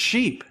sake of his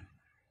sheep.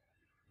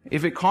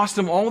 If it cost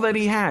him all that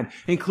he had,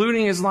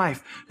 including his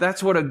life,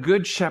 that's what a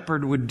good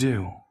shepherd would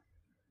do.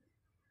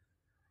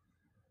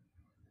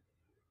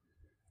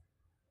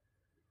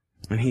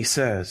 And he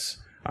says,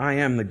 I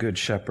am the good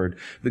shepherd.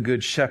 The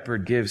good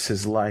shepherd gives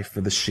his life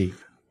for the sheep.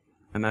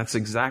 And that's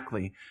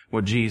exactly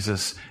what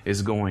Jesus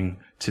is going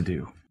to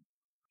do.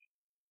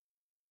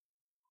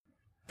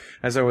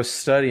 As I was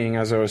studying,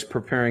 as I was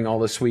preparing all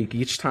this week,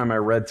 each time I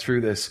read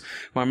through this,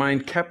 my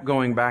mind kept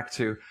going back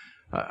to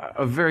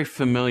a very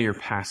familiar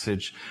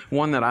passage,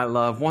 one that I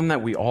love, one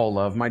that we all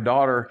love. My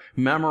daughter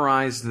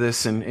memorized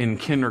this in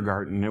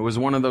kindergarten. It was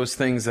one of those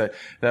things that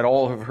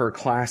all of her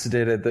class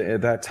did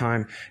at that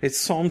time. It's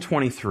Psalm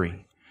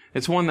 23.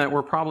 It's one that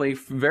we're probably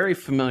very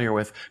familiar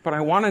with, but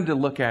I wanted to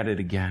look at it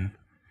again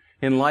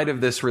in light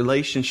of this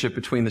relationship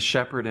between the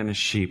shepherd and his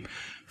sheep.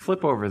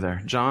 Flip over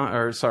there,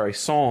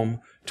 Psalm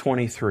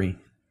 23,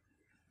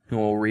 and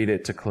we'll read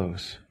it to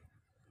close.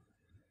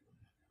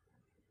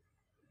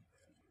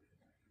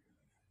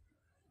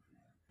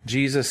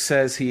 Jesus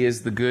says he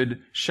is the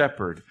good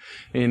shepherd.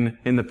 In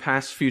the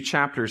past few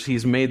chapters,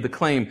 he's made the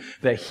claim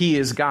that he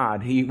is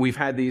God. We've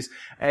had these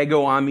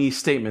ego eimi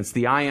statements,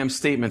 the I am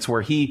statements,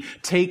 where he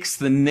takes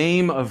the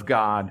name of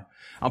God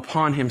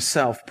upon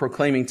himself,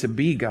 proclaiming to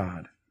be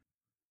God.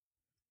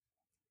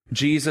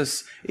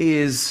 Jesus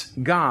is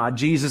God.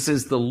 Jesus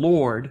is the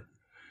Lord.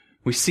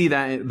 We see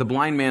that the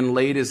blind man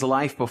laid his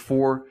life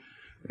before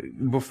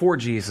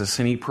Jesus,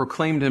 and he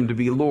proclaimed him to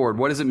be Lord.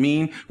 What does it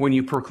mean when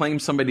you proclaim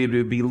somebody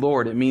to be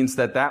Lord? It means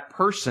that that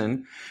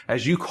person,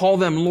 as you call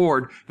them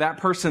Lord, that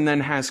person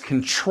then has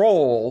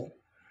control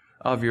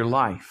of your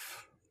life.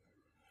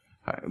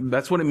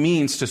 That's what it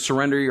means to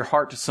surrender your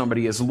heart to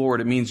somebody as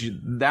Lord. It means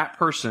that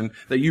person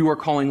that you are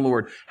calling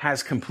Lord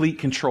has complete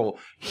control.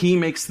 He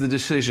makes the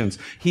decisions.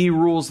 He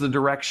rules the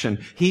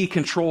direction. He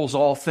controls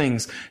all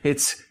things.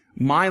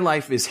 My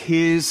life is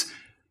his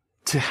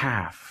to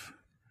have.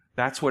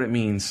 That's what it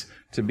means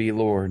to be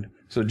Lord.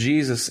 So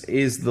Jesus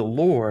is the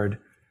Lord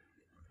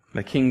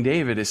that King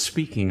David is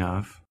speaking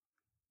of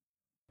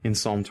in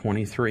Psalm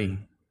 23.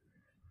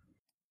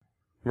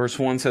 Verse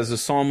 1 says, a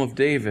psalm of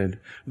David,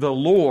 the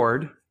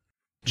Lord,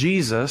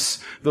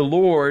 Jesus, the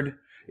Lord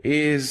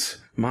is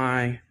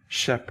my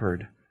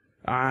shepherd.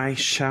 I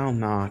shall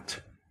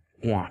not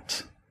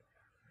want.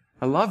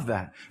 I love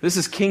that. This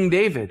is King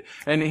David.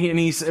 And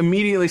he's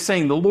immediately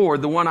saying, the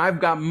Lord, the one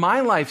I've got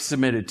my life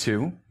submitted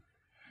to,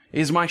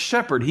 is my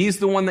shepherd. He's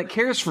the one that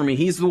cares for me.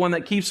 He's the one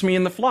that keeps me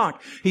in the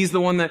flock. He's the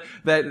one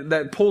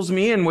that pulls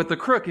me in with the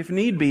crook if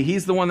need be.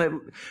 He's the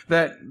one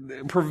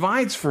that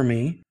provides for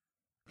me.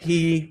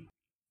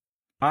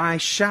 I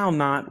shall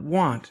not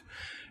want.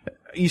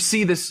 You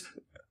see this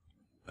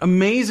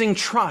amazing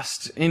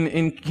trust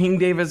in King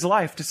David's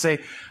life to say,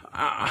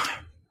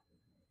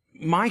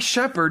 my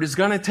shepherd is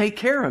going to take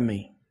care of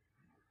me.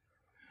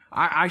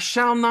 I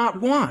shall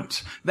not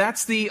want.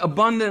 That's the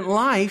abundant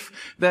life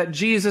that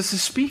Jesus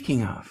is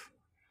speaking of.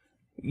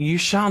 You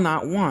shall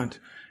not want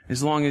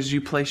as long as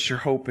you place your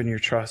hope and your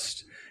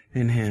trust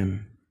in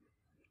Him.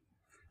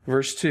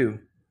 Verse 2.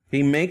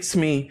 He makes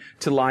me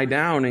to lie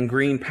down in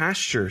green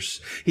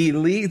pastures. He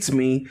leads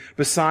me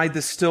beside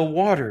the still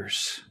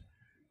waters.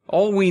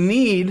 All we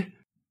need,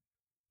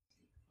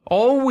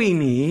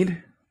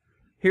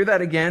 hear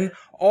that again,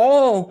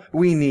 all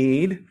we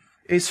need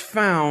is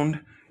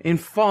found in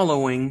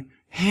following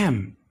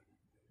Him.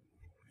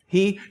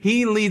 He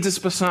leads us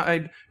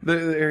beside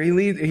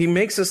he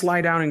makes us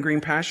lie down in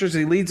green pastures.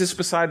 He leads us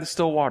beside the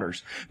still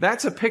waters.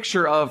 That's a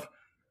picture of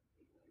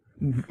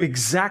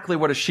exactly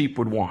what a sheep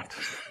would want.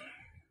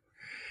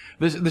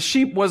 The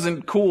sheep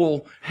wasn't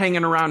cool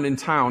hanging around in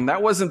town.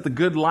 That wasn't the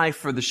good life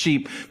for the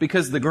sheep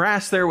because the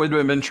grass there would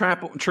have been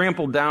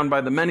trampled down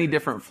by the many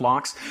different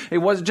flocks. It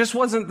just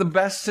wasn't the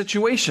best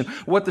situation.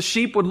 What the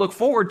sheep would look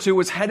forward to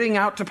was heading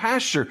out to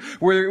pasture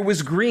where it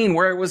was green,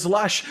 where it was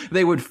lush.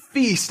 They would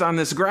feast on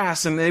this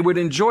grass and they would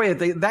enjoy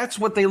it. That's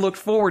what they looked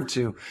forward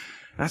to.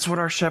 That's what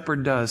our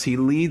shepherd does. He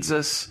leads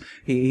us.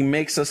 He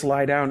makes us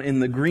lie down in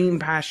the green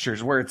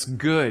pastures where it's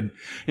good.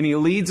 And He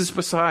leads us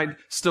beside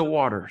still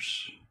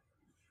waters.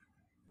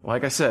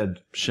 Like I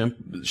said,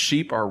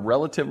 sheep are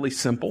relatively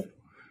simple.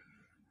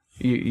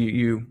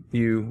 You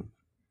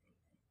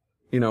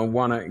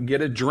want to get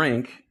a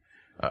drink.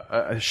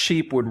 A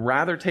sheep would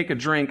rather take a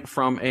drink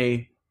from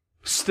a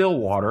still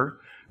water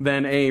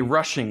than a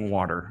rushing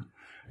water.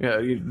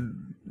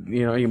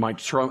 You might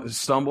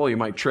stumble, you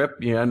might trip,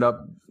 you end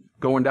up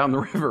going down the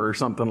river or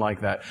something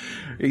like that.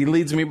 He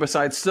leads me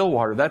beside still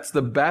water. That's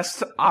the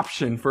best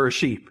option for a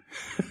sheep.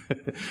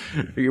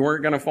 You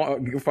weren't going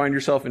to find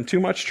yourself in too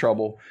much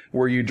trouble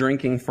were you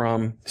drinking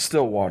from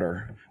still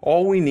water.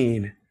 All we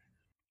need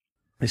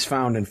is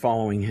found in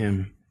following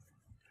Him.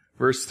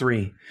 Verse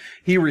 3,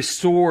 He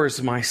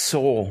restores my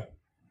soul.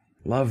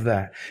 Love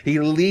that. He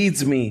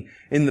leads me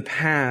in the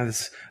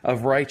paths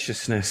of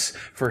righteousness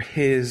for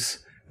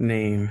His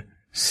name's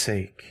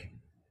sake.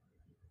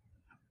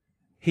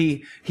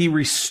 He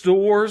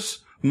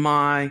restores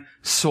my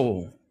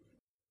soul.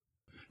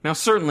 Now,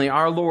 certainly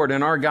our Lord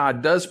and our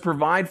God does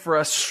provide for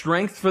us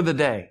strength for the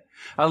day.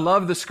 I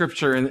love the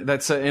scripture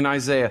that's in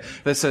Isaiah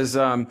that says,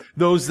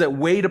 those that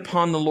wait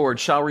upon the Lord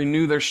shall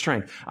renew their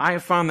strength. I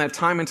have found that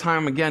time and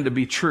time again to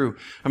be true.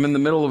 I'm in the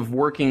middle of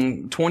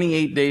working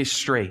 28 days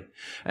straight.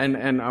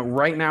 And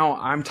right now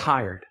I'm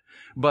tired.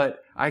 But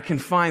I can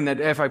find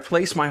that if I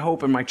place my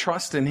hope and my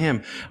trust in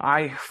Him,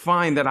 I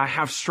find that I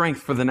have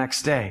strength for the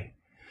next day.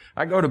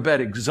 I go to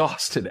bed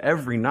exhausted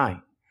every night.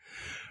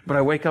 But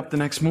I wake up the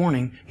next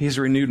morning, He's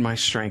renewed my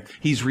strength.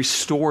 He's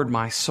restored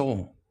my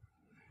soul.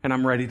 And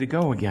I'm ready to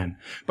go again.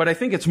 But I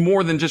think it's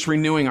more than just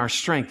renewing our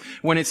strength.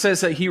 When it says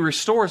that He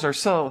restores our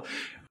soul,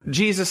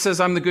 Jesus says,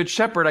 I'm the good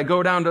shepherd. I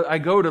go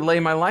to lay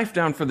my life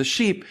down for the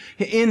sheep.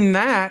 In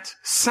that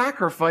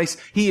sacrifice,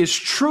 He is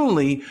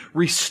truly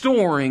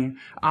restoring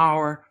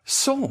our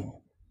soul.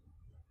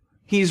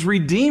 He's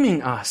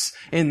redeeming us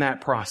in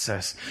that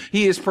process.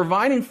 He is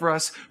providing for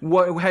us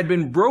what had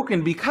been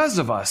broken because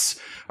of us.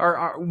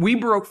 We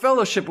broke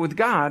fellowship with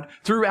God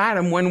through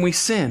Adam when we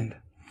sinned.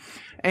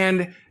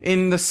 And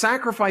in the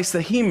sacrifice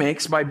that He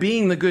makes by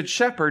being the good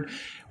shepherd,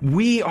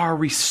 we are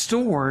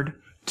restored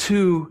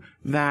to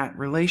that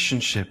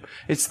relationship.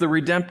 It's the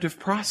redemptive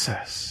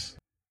process.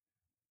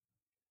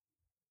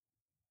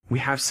 We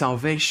have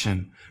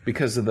salvation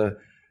because of the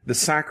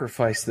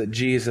sacrifice that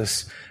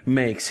Jesus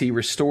makes. He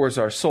restores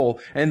our soul.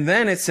 And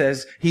then it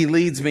says, He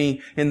leads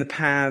me in the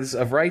paths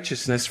of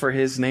righteousness for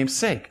His name's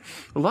sake.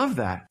 Love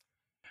that.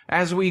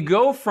 As we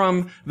go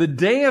from the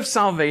day of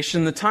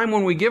salvation, the time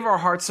when we give our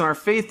hearts and our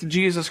faith to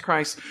Jesus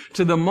Christ,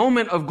 to the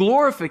moment of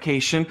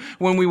glorification,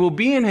 when we will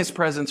be in His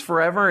presence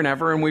forever and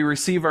ever, and we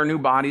receive our new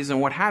bodies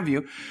and what have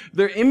you,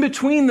 there, in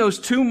between those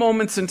two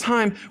moments in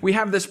time, we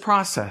have this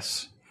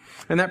process.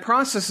 And that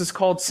process is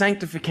called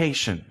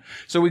sanctification.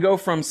 So we go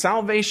from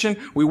salvation,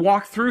 we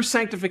walk through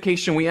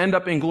sanctification, we end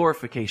up in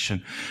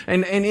glorification.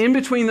 And in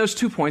between those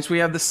 2 points, we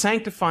have the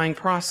sanctifying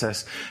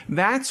process.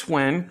 That's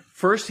when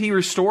first He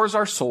restores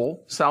our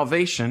soul,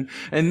 salvation,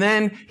 and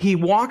then He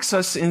walks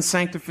us in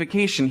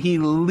sanctification. He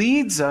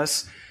leads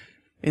us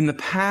in the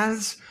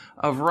paths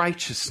of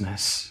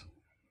righteousness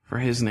for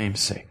His name's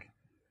sake.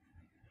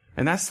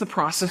 And that's the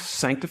process of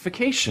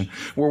sanctification,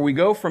 where we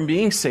go from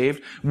being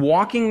saved,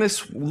 walking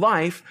this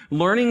life,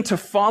 learning to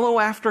follow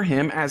after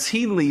him as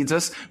he leads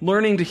us,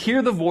 learning to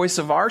hear the voice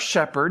of our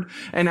shepherd,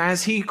 and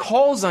as he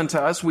calls unto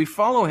us, we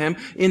follow him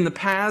in the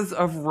paths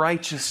of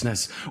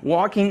righteousness,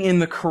 walking in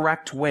the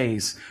correct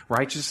ways.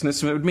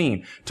 Righteousness would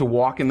mean to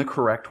walk in the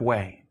correct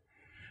way.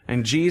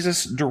 And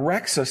Jesus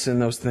directs us in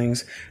those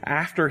things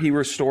after he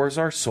restores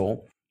our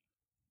soul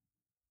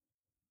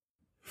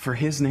for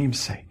his name's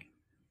sake.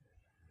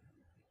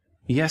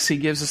 Yes, he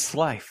gives us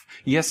life.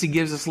 Yes, he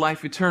gives us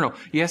life eternal.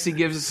 Yes, he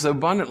gives us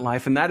abundant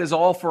life, and that is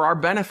all for our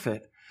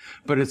benefit.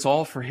 But it's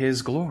all for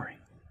his glory.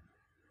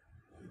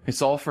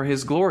 It's all for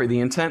his glory. The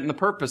intent and the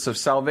purpose of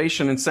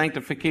salvation and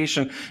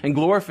sanctification and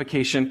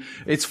glorification,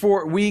 it's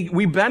for,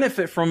 we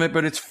benefit from it,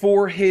 but it's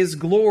for his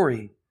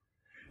glory.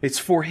 It's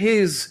for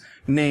his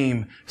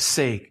name's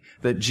sake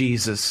that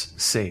Jesus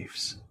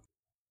saves.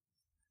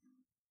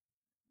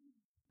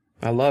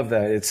 I love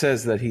that. It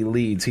says that he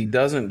leads. He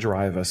doesn't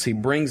drive us. He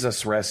brings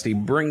us rest. He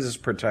brings us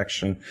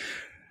protection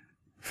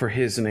for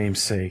his name's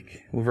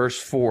sake.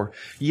 Verse 4,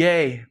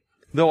 yea,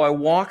 though I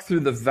walk through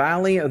the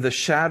valley of the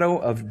shadow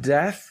of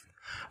death,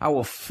 I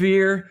will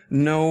fear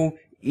no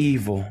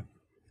evil,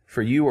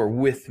 for you are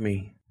with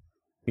me.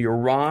 Your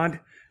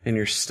rod and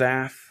your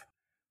staff,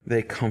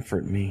 they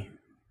comfort me.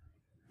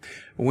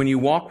 When you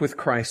walk with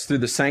Christ through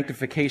the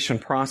sanctification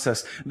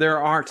process,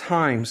 there are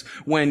times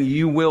when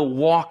you will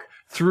walk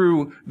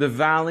through the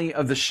valley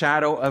of the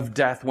shadow of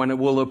death, when it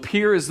will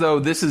appear as though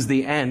this is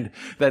the end,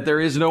 that there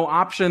is no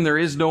option, there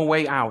is no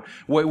way out.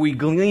 What we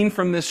glean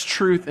from this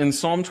truth in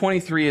Psalm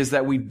 23 is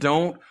that we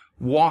don't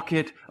walk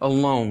it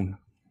alone.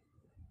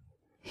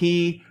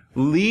 He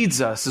leads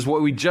us, is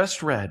what we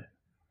just read.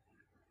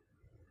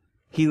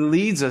 He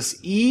leads us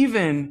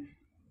even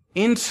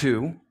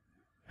into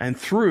and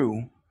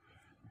through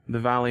the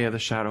valley of the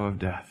shadow of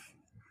death.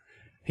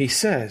 He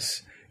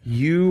says,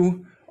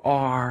 you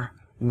are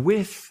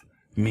with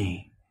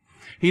me.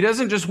 He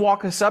doesn't just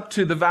walk us up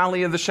to the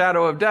valley of the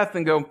shadow of death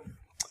and go,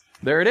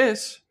 there it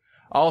is.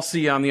 I'll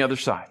see you on the other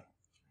side.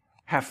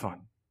 Have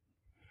fun.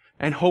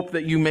 And hope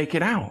that you make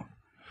it out.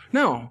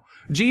 No.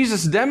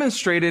 Jesus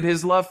demonstrated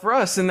his love for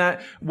us in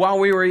that while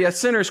we were yet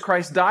sinners,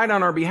 Christ died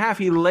on our behalf.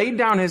 He laid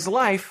down his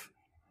life.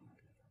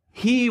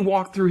 He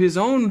walked through his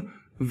own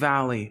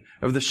valley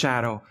of the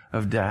shadow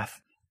of death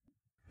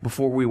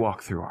before we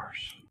walk through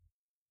ours.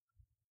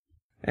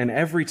 And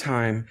every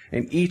time,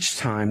 and each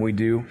time we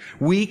do,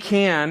 we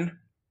can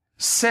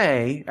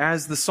say,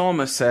 as the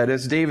psalmist said,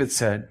 as David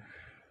said,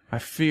 I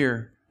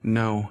fear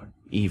no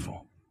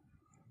evil.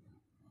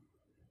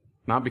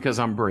 Not because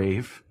I'm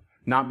brave,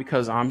 not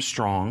because I'm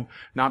strong,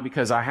 not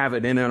because I have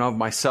it in and of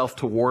myself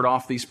to ward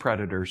off these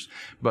predators,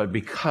 but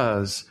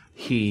because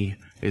he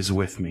is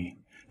with me.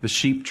 The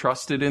sheep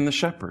trusted in the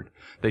shepherd.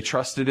 They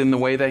trusted in the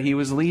way that he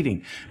was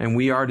leading. And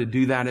we are to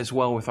do that as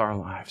well with our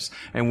lives.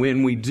 And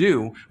when we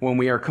do, when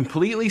we are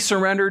completely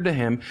surrendered to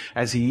him,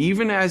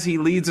 even as he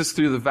leads us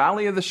through the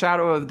valley of the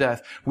shadow of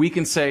death, we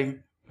can say,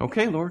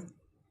 okay, Lord,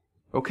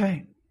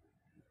 okay.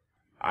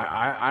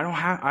 I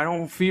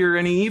don't fear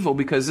any evil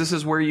because this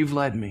is where you've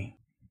led me.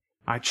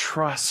 I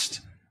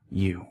trust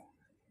you.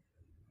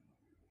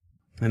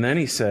 And then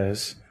he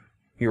says,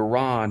 your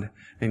rod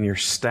and your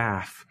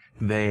staff,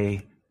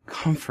 they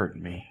comfort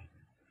me.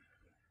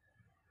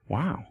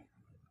 Wow.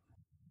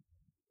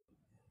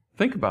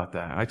 Think about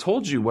that. I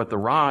told you what the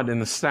rod and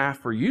the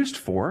staff were used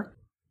for.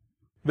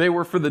 They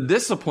were for the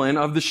discipline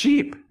of the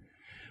sheep.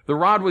 The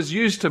rod was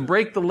used to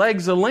break the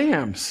legs of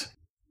lambs.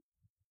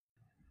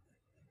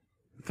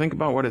 Think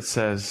about what it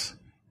says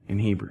in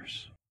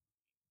Hebrews.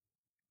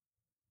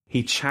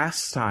 He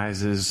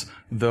chastises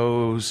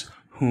those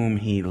whom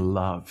he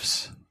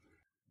loves.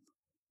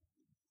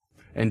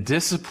 And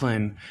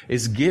discipline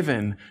is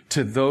given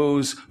to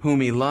those whom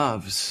he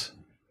loves.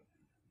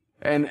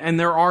 And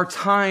there are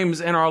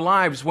times in our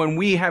lives when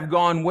we have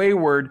gone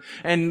wayward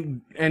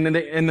and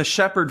the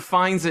shepherd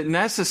finds it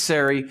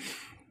necessary,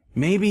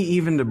 maybe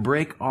even to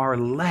break our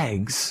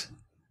legs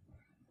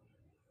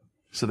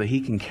so that he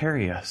can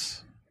carry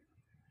us,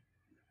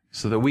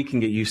 so that we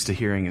can get used to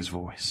hearing his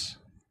voice.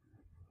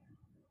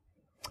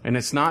 And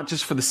it's not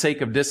just for the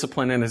sake of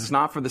discipline, and it's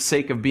not for the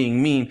sake of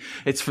being mean.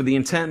 It's for the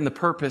intent and the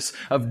purpose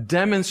of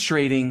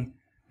demonstrating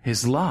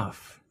his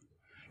love.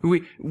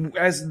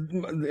 As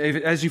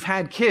you've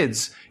had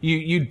kids,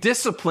 you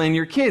discipline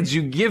your kids.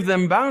 You give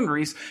them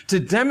boundaries to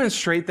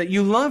demonstrate that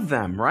you love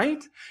them,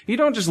 right? You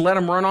don't just let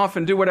them run off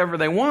and do whatever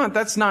they want.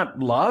 That's not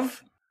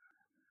love.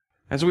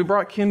 As we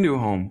brought Kindu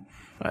home,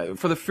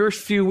 for the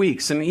first few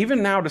weeks, and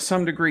even now to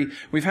some degree,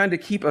 we've had to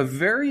keep a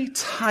very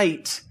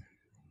tight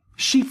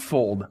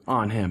sheepfold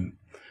on him.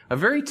 A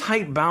very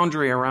tight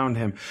boundary around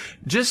him,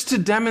 just to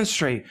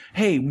demonstrate,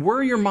 hey,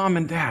 we're your mom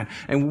and dad,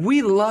 and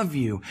we love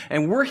you,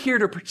 and we're here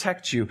to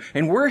protect you,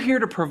 and we're here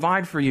to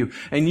provide for you,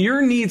 and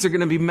your needs are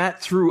going to be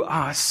met through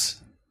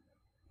us.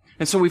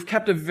 And so we've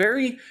kept a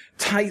very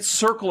tight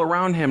circle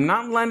around him,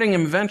 not letting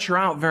him venture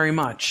out very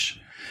much.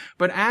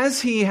 But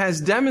as he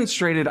has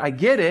demonstrated, I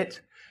get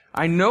it,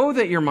 I know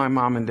that you're my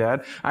mom and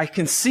dad. I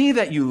can see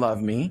that you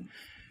love me.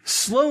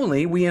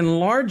 Slowly, we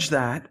enlarge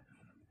that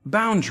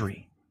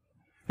boundary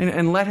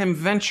and let him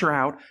venture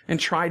out and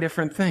try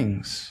different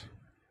things.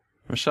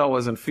 Michelle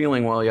wasn't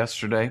feeling well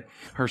yesterday.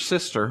 Her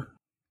sister,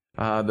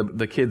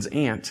 the kid's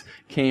aunt,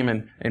 came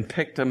and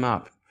picked him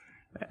up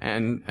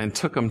and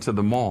took him to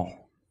the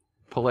mall,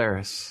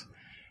 Polaris.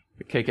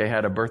 KK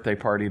had a birthday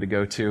party to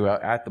go to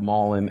at the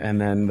mall,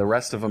 and then the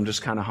rest of them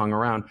just kind of hung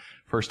around.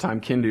 First time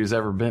Kindu's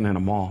ever been in a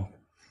mall.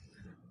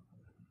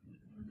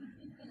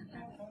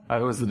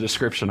 That was the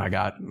description I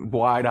got,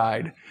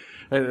 wide-eyed.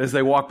 As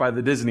they walk by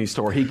the Disney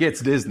store, he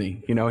gets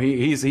Disney. You know,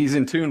 he's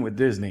in tune with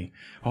Disney.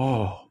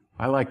 Oh,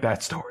 I like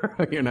that store,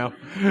 you know.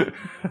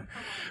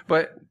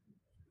 But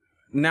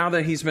now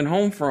that he's been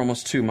home for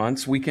almost 2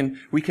 months, we can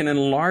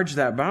enlarge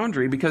that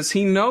boundary because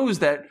he knows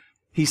that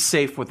he's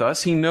safe with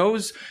us. He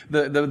knows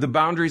the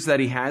boundaries that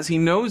he has. He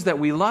knows that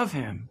we love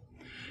him.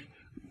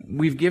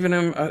 We've given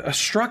him a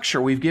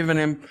structure. We've given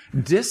him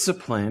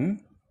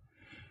discipline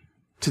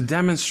to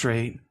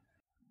demonstrate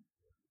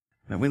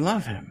that we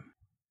love him.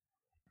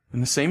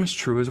 And the same is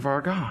true of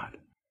our God.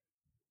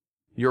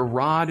 Your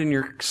rod and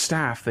your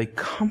staff, they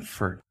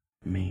comfort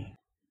me.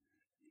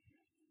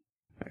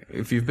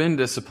 If you've been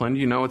disciplined,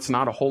 you know it's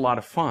not a whole lot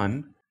of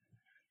fun.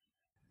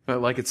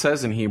 But like it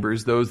says in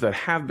Hebrews, those that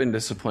have been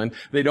disciplined,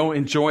 they don't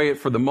enjoy it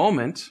for the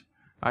moment.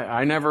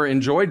 I never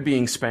enjoyed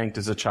being spanked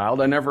as a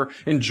child. I never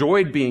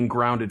enjoyed being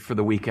grounded for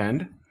the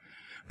weekend.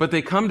 But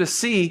they come to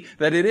see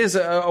that it is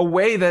a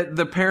way that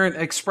the parent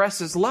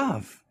expresses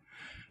love.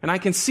 And I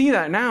can see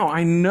that now.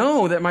 I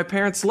know that my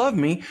parents love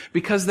me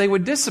because they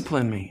would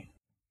discipline me.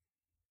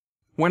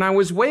 When I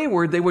was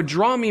wayward, they would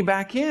draw me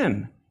back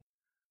in.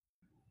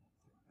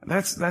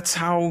 That's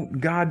how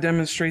God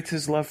demonstrates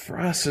his love for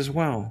us as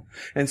well.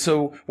 And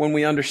so when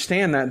we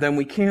understand that, then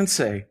we can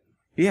say,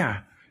 yeah,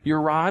 your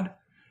rod,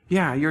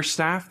 yeah, your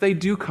staff, they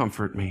do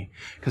comfort me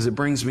because it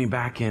brings me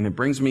back in. It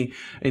brings me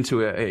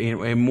into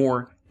a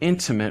more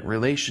intimate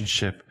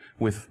relationship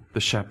with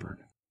the shepherd.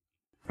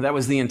 That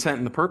was the intent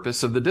and the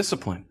purpose of the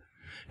discipline.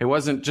 It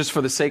wasn't just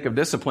for the sake of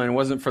discipline. It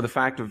wasn't for the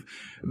fact of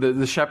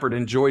the shepherd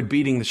enjoyed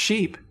beating the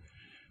sheep.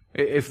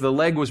 If the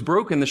leg was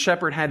broken, the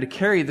shepherd had to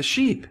carry the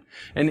sheep.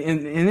 And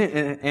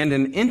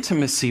an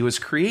intimacy was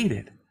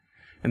created.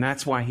 And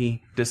that's why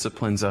he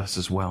disciplines us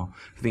as well.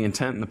 For the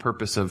intent and the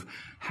purpose of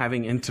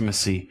having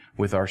intimacy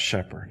with our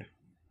shepherd.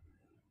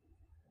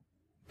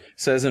 It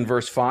says in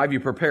verse 5, you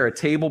prepare a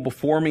table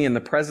before me in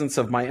the presence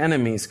of my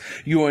enemies.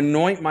 You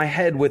anoint my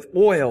head with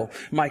oil.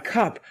 My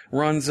cup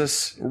runs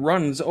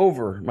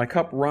over. My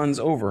cup runs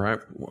over. I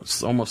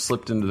almost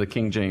slipped into the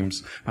King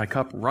James. My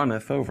cup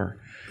runneth over.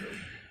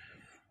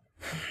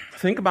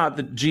 Think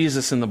about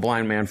Jesus and the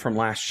blind man from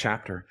last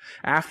chapter.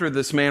 After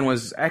this man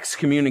was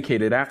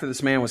excommunicated, after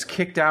this man was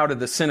kicked out of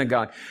the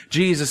synagogue,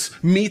 Jesus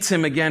meets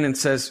him again and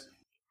says,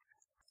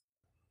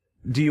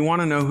 do you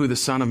want to know who the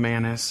Son of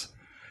Man is?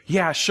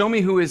 Yeah, show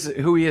me who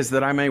he is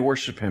that I may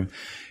worship him.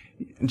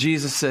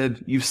 Jesus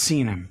said, you've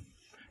seen him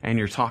and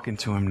you're talking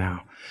to him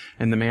now.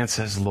 And the man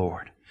says,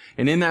 Lord.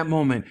 And in that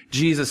moment,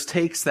 Jesus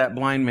takes that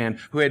blind man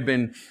who had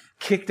been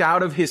kicked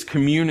out of his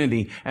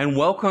community and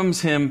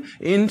welcomes him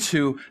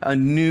into a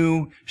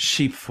new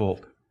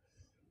sheepfold.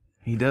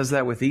 He does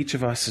that with each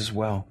of us as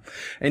well.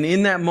 And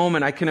in that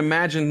moment, I can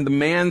imagine the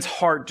man's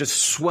heart just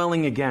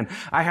swelling again.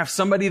 I have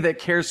somebody that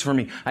cares for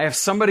me. I have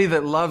somebody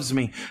that loves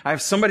me. I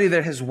have somebody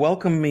that has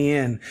welcomed me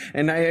in.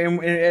 And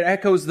it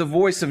echoes the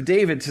voice of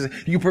David to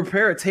say, you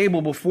prepare a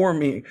table before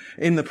me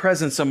in the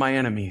presence of my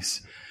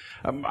enemies.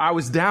 I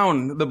was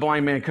down, the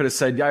blind man could have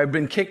said. I've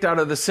been kicked out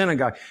of the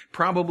synagogue.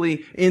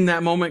 Probably in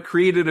that moment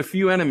created a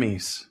few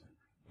enemies.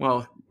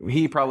 Well,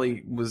 he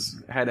probably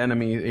had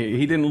enemies.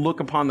 He didn't look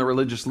upon the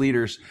religious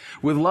leaders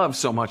with love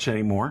so much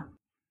anymore.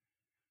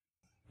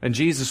 And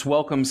Jesus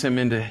welcomes him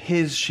into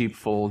his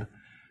sheepfold.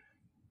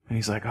 And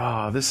he's like,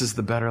 oh, this is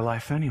the better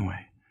life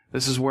anyway.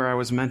 This is where I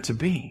was meant to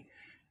be.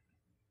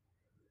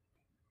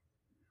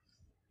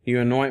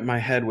 You anoint my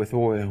head with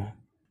oil.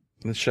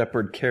 The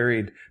shepherd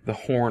carried the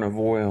horn of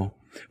oil.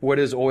 What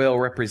does oil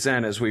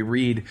represent as we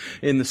read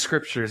in the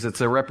scriptures?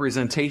 It's a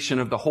representation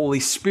of the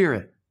Holy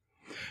Spirit.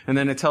 And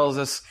then it tells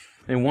us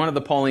in one of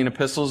the Pauline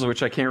epistles,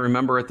 which I can't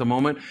remember at the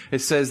moment, it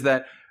says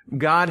that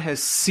God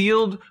has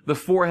sealed the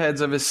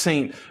foreheads of his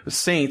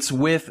saints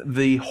with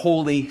the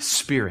Holy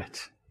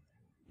Spirit.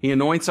 He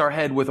anoints our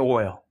head with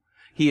oil.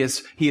 He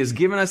has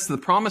given us the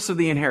promise of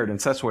the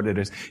inheritance. That's what it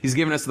is. He's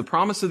given us the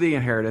promise of the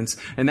inheritance,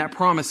 and that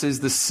promise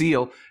is the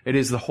seal. It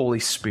is the Holy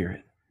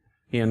Spirit.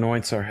 He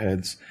anoints our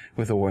heads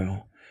with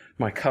oil.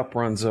 My cup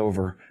runs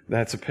over.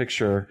 That's a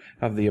picture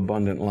of the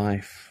abundant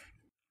life.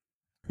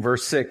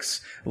 Verse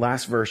 6,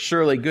 last verse,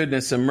 surely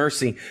goodness and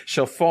mercy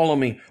shall follow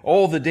me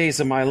all the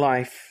days of my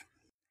life,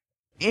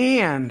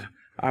 and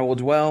I will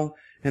dwell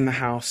in the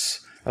house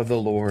of the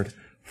Lord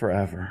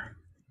forever.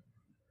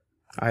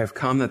 I have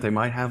come that they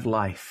might have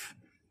life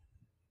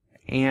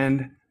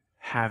and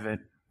have it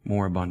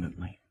more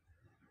abundantly.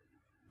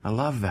 I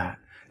love that.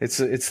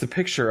 It's the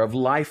picture of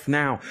life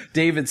now.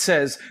 David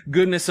says,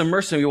 goodness and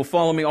mercy will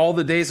follow me all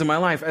the days of my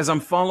life. As I'm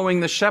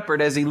following the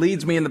shepherd, as he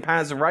leads me in the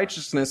paths of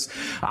righteousness,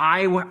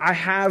 I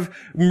have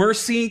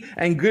mercy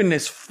and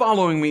goodness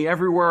following me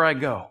everywhere I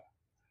go.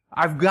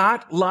 I've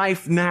got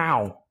life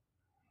now.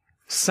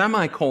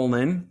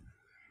 Semicolon,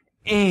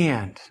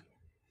 and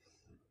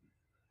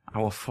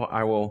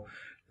I will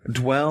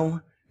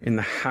dwell in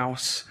the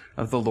house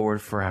of the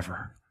Lord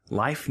forever.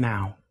 Life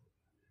now,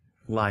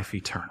 life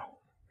eternal.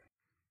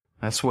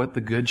 That's what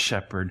the good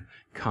shepherd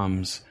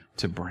comes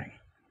to bring.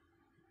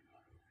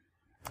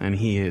 And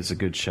he is a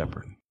good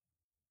shepherd.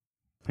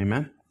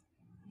 Amen?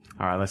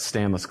 All right, let's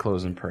stand. Let's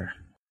close in prayer.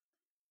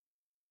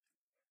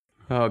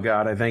 Oh,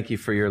 God, I thank you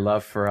for your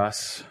love for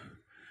us.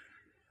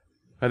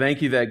 I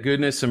thank you that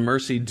goodness and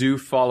mercy do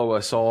follow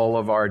us all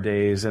of our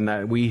days, and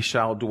that we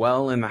shall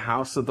dwell in the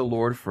house of the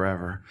Lord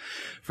forever.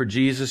 For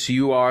Jesus,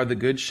 you are the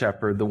good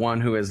shepherd, the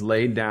one who has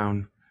laid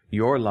down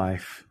your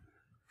life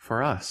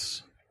for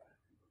us.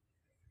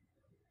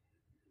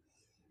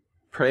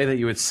 Pray that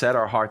you would set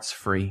our hearts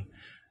free,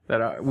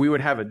 that we would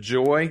have a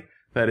joy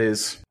that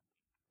is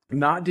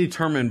not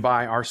determined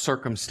by our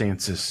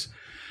circumstances.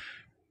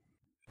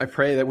 I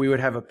pray that we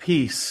would have a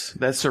peace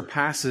that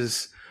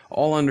surpasses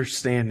all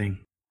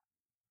understanding.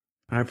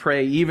 And I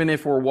pray, even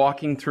if we're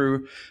walking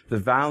through the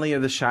valley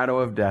of the shadow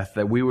of death,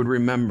 that we would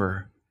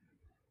remember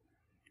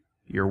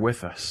you're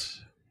with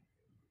us.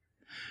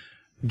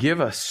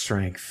 Give us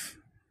strength.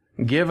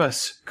 Give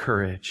us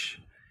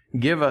courage.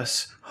 Give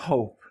us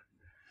hope.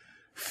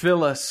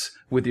 Fill us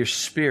with your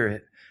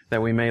Spirit,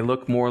 that we may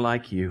look more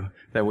like you,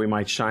 that we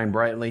might shine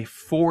brightly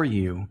for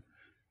you,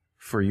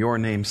 for your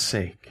name's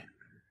sake.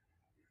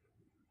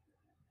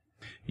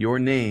 Your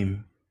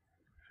name,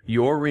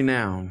 your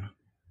renown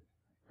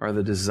are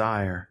the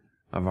desire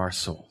of our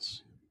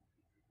souls.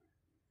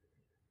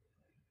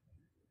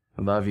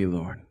 I love you,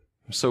 Lord.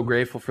 I'm so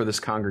grateful for this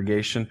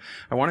congregation.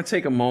 I want to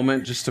take a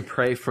moment just to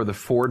pray for the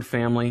Ford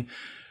family,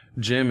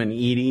 Jim and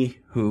Edie,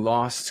 who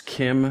lost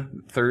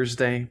Kim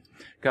Thursday.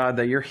 God,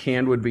 that your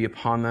hand would be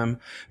upon them.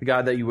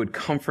 God, that you would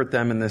comfort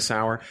them in this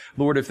hour.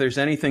 Lord, if there's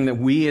anything that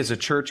we as a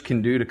church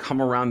can do to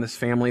come around this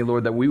family,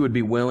 Lord, that we would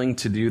be willing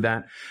to do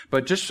that.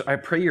 But just, I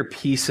pray your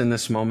peace in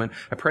this moment.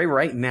 I pray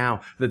right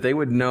now that they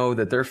would know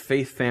that their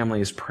faith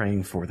family is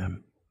praying for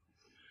them.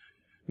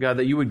 God,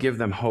 that you would give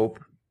them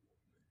hope.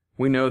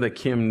 We know that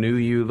Kim knew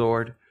you,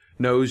 Lord,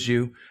 knows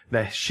you,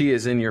 that she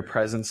is in your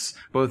presence,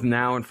 both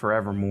now and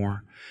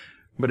forevermore.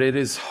 But it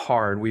is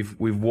hard. We've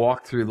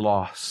walked through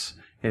loss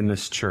in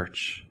this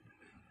church.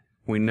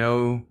 We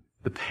know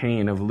the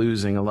pain of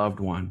losing a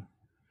loved one.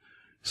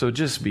 So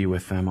just be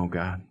with them, oh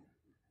God.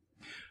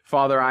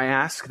 Father, I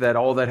ask that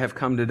all that have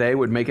come today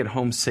would make it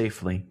home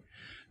safely.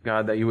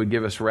 God, that you would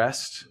give us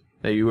rest,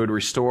 that you would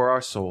restore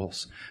our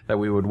souls, that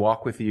we would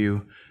walk with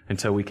you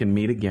until we can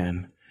meet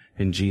again.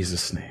 In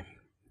Jesus' name,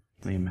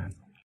 amen.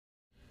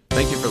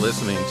 Thank you for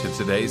listening to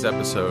today's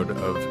episode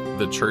of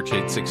the Church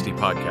 860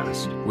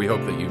 podcast. We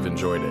hope that you've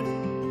enjoyed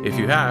it. If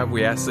you have,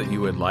 we ask that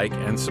you would like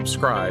and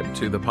subscribe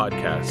to the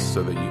podcast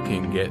so that you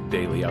can get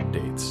daily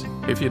updates.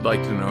 If you'd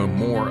like to know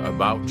more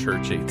about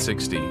Church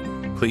 860,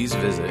 please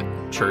visit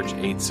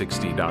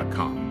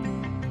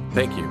church860.com.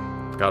 Thank you.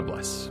 God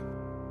bless.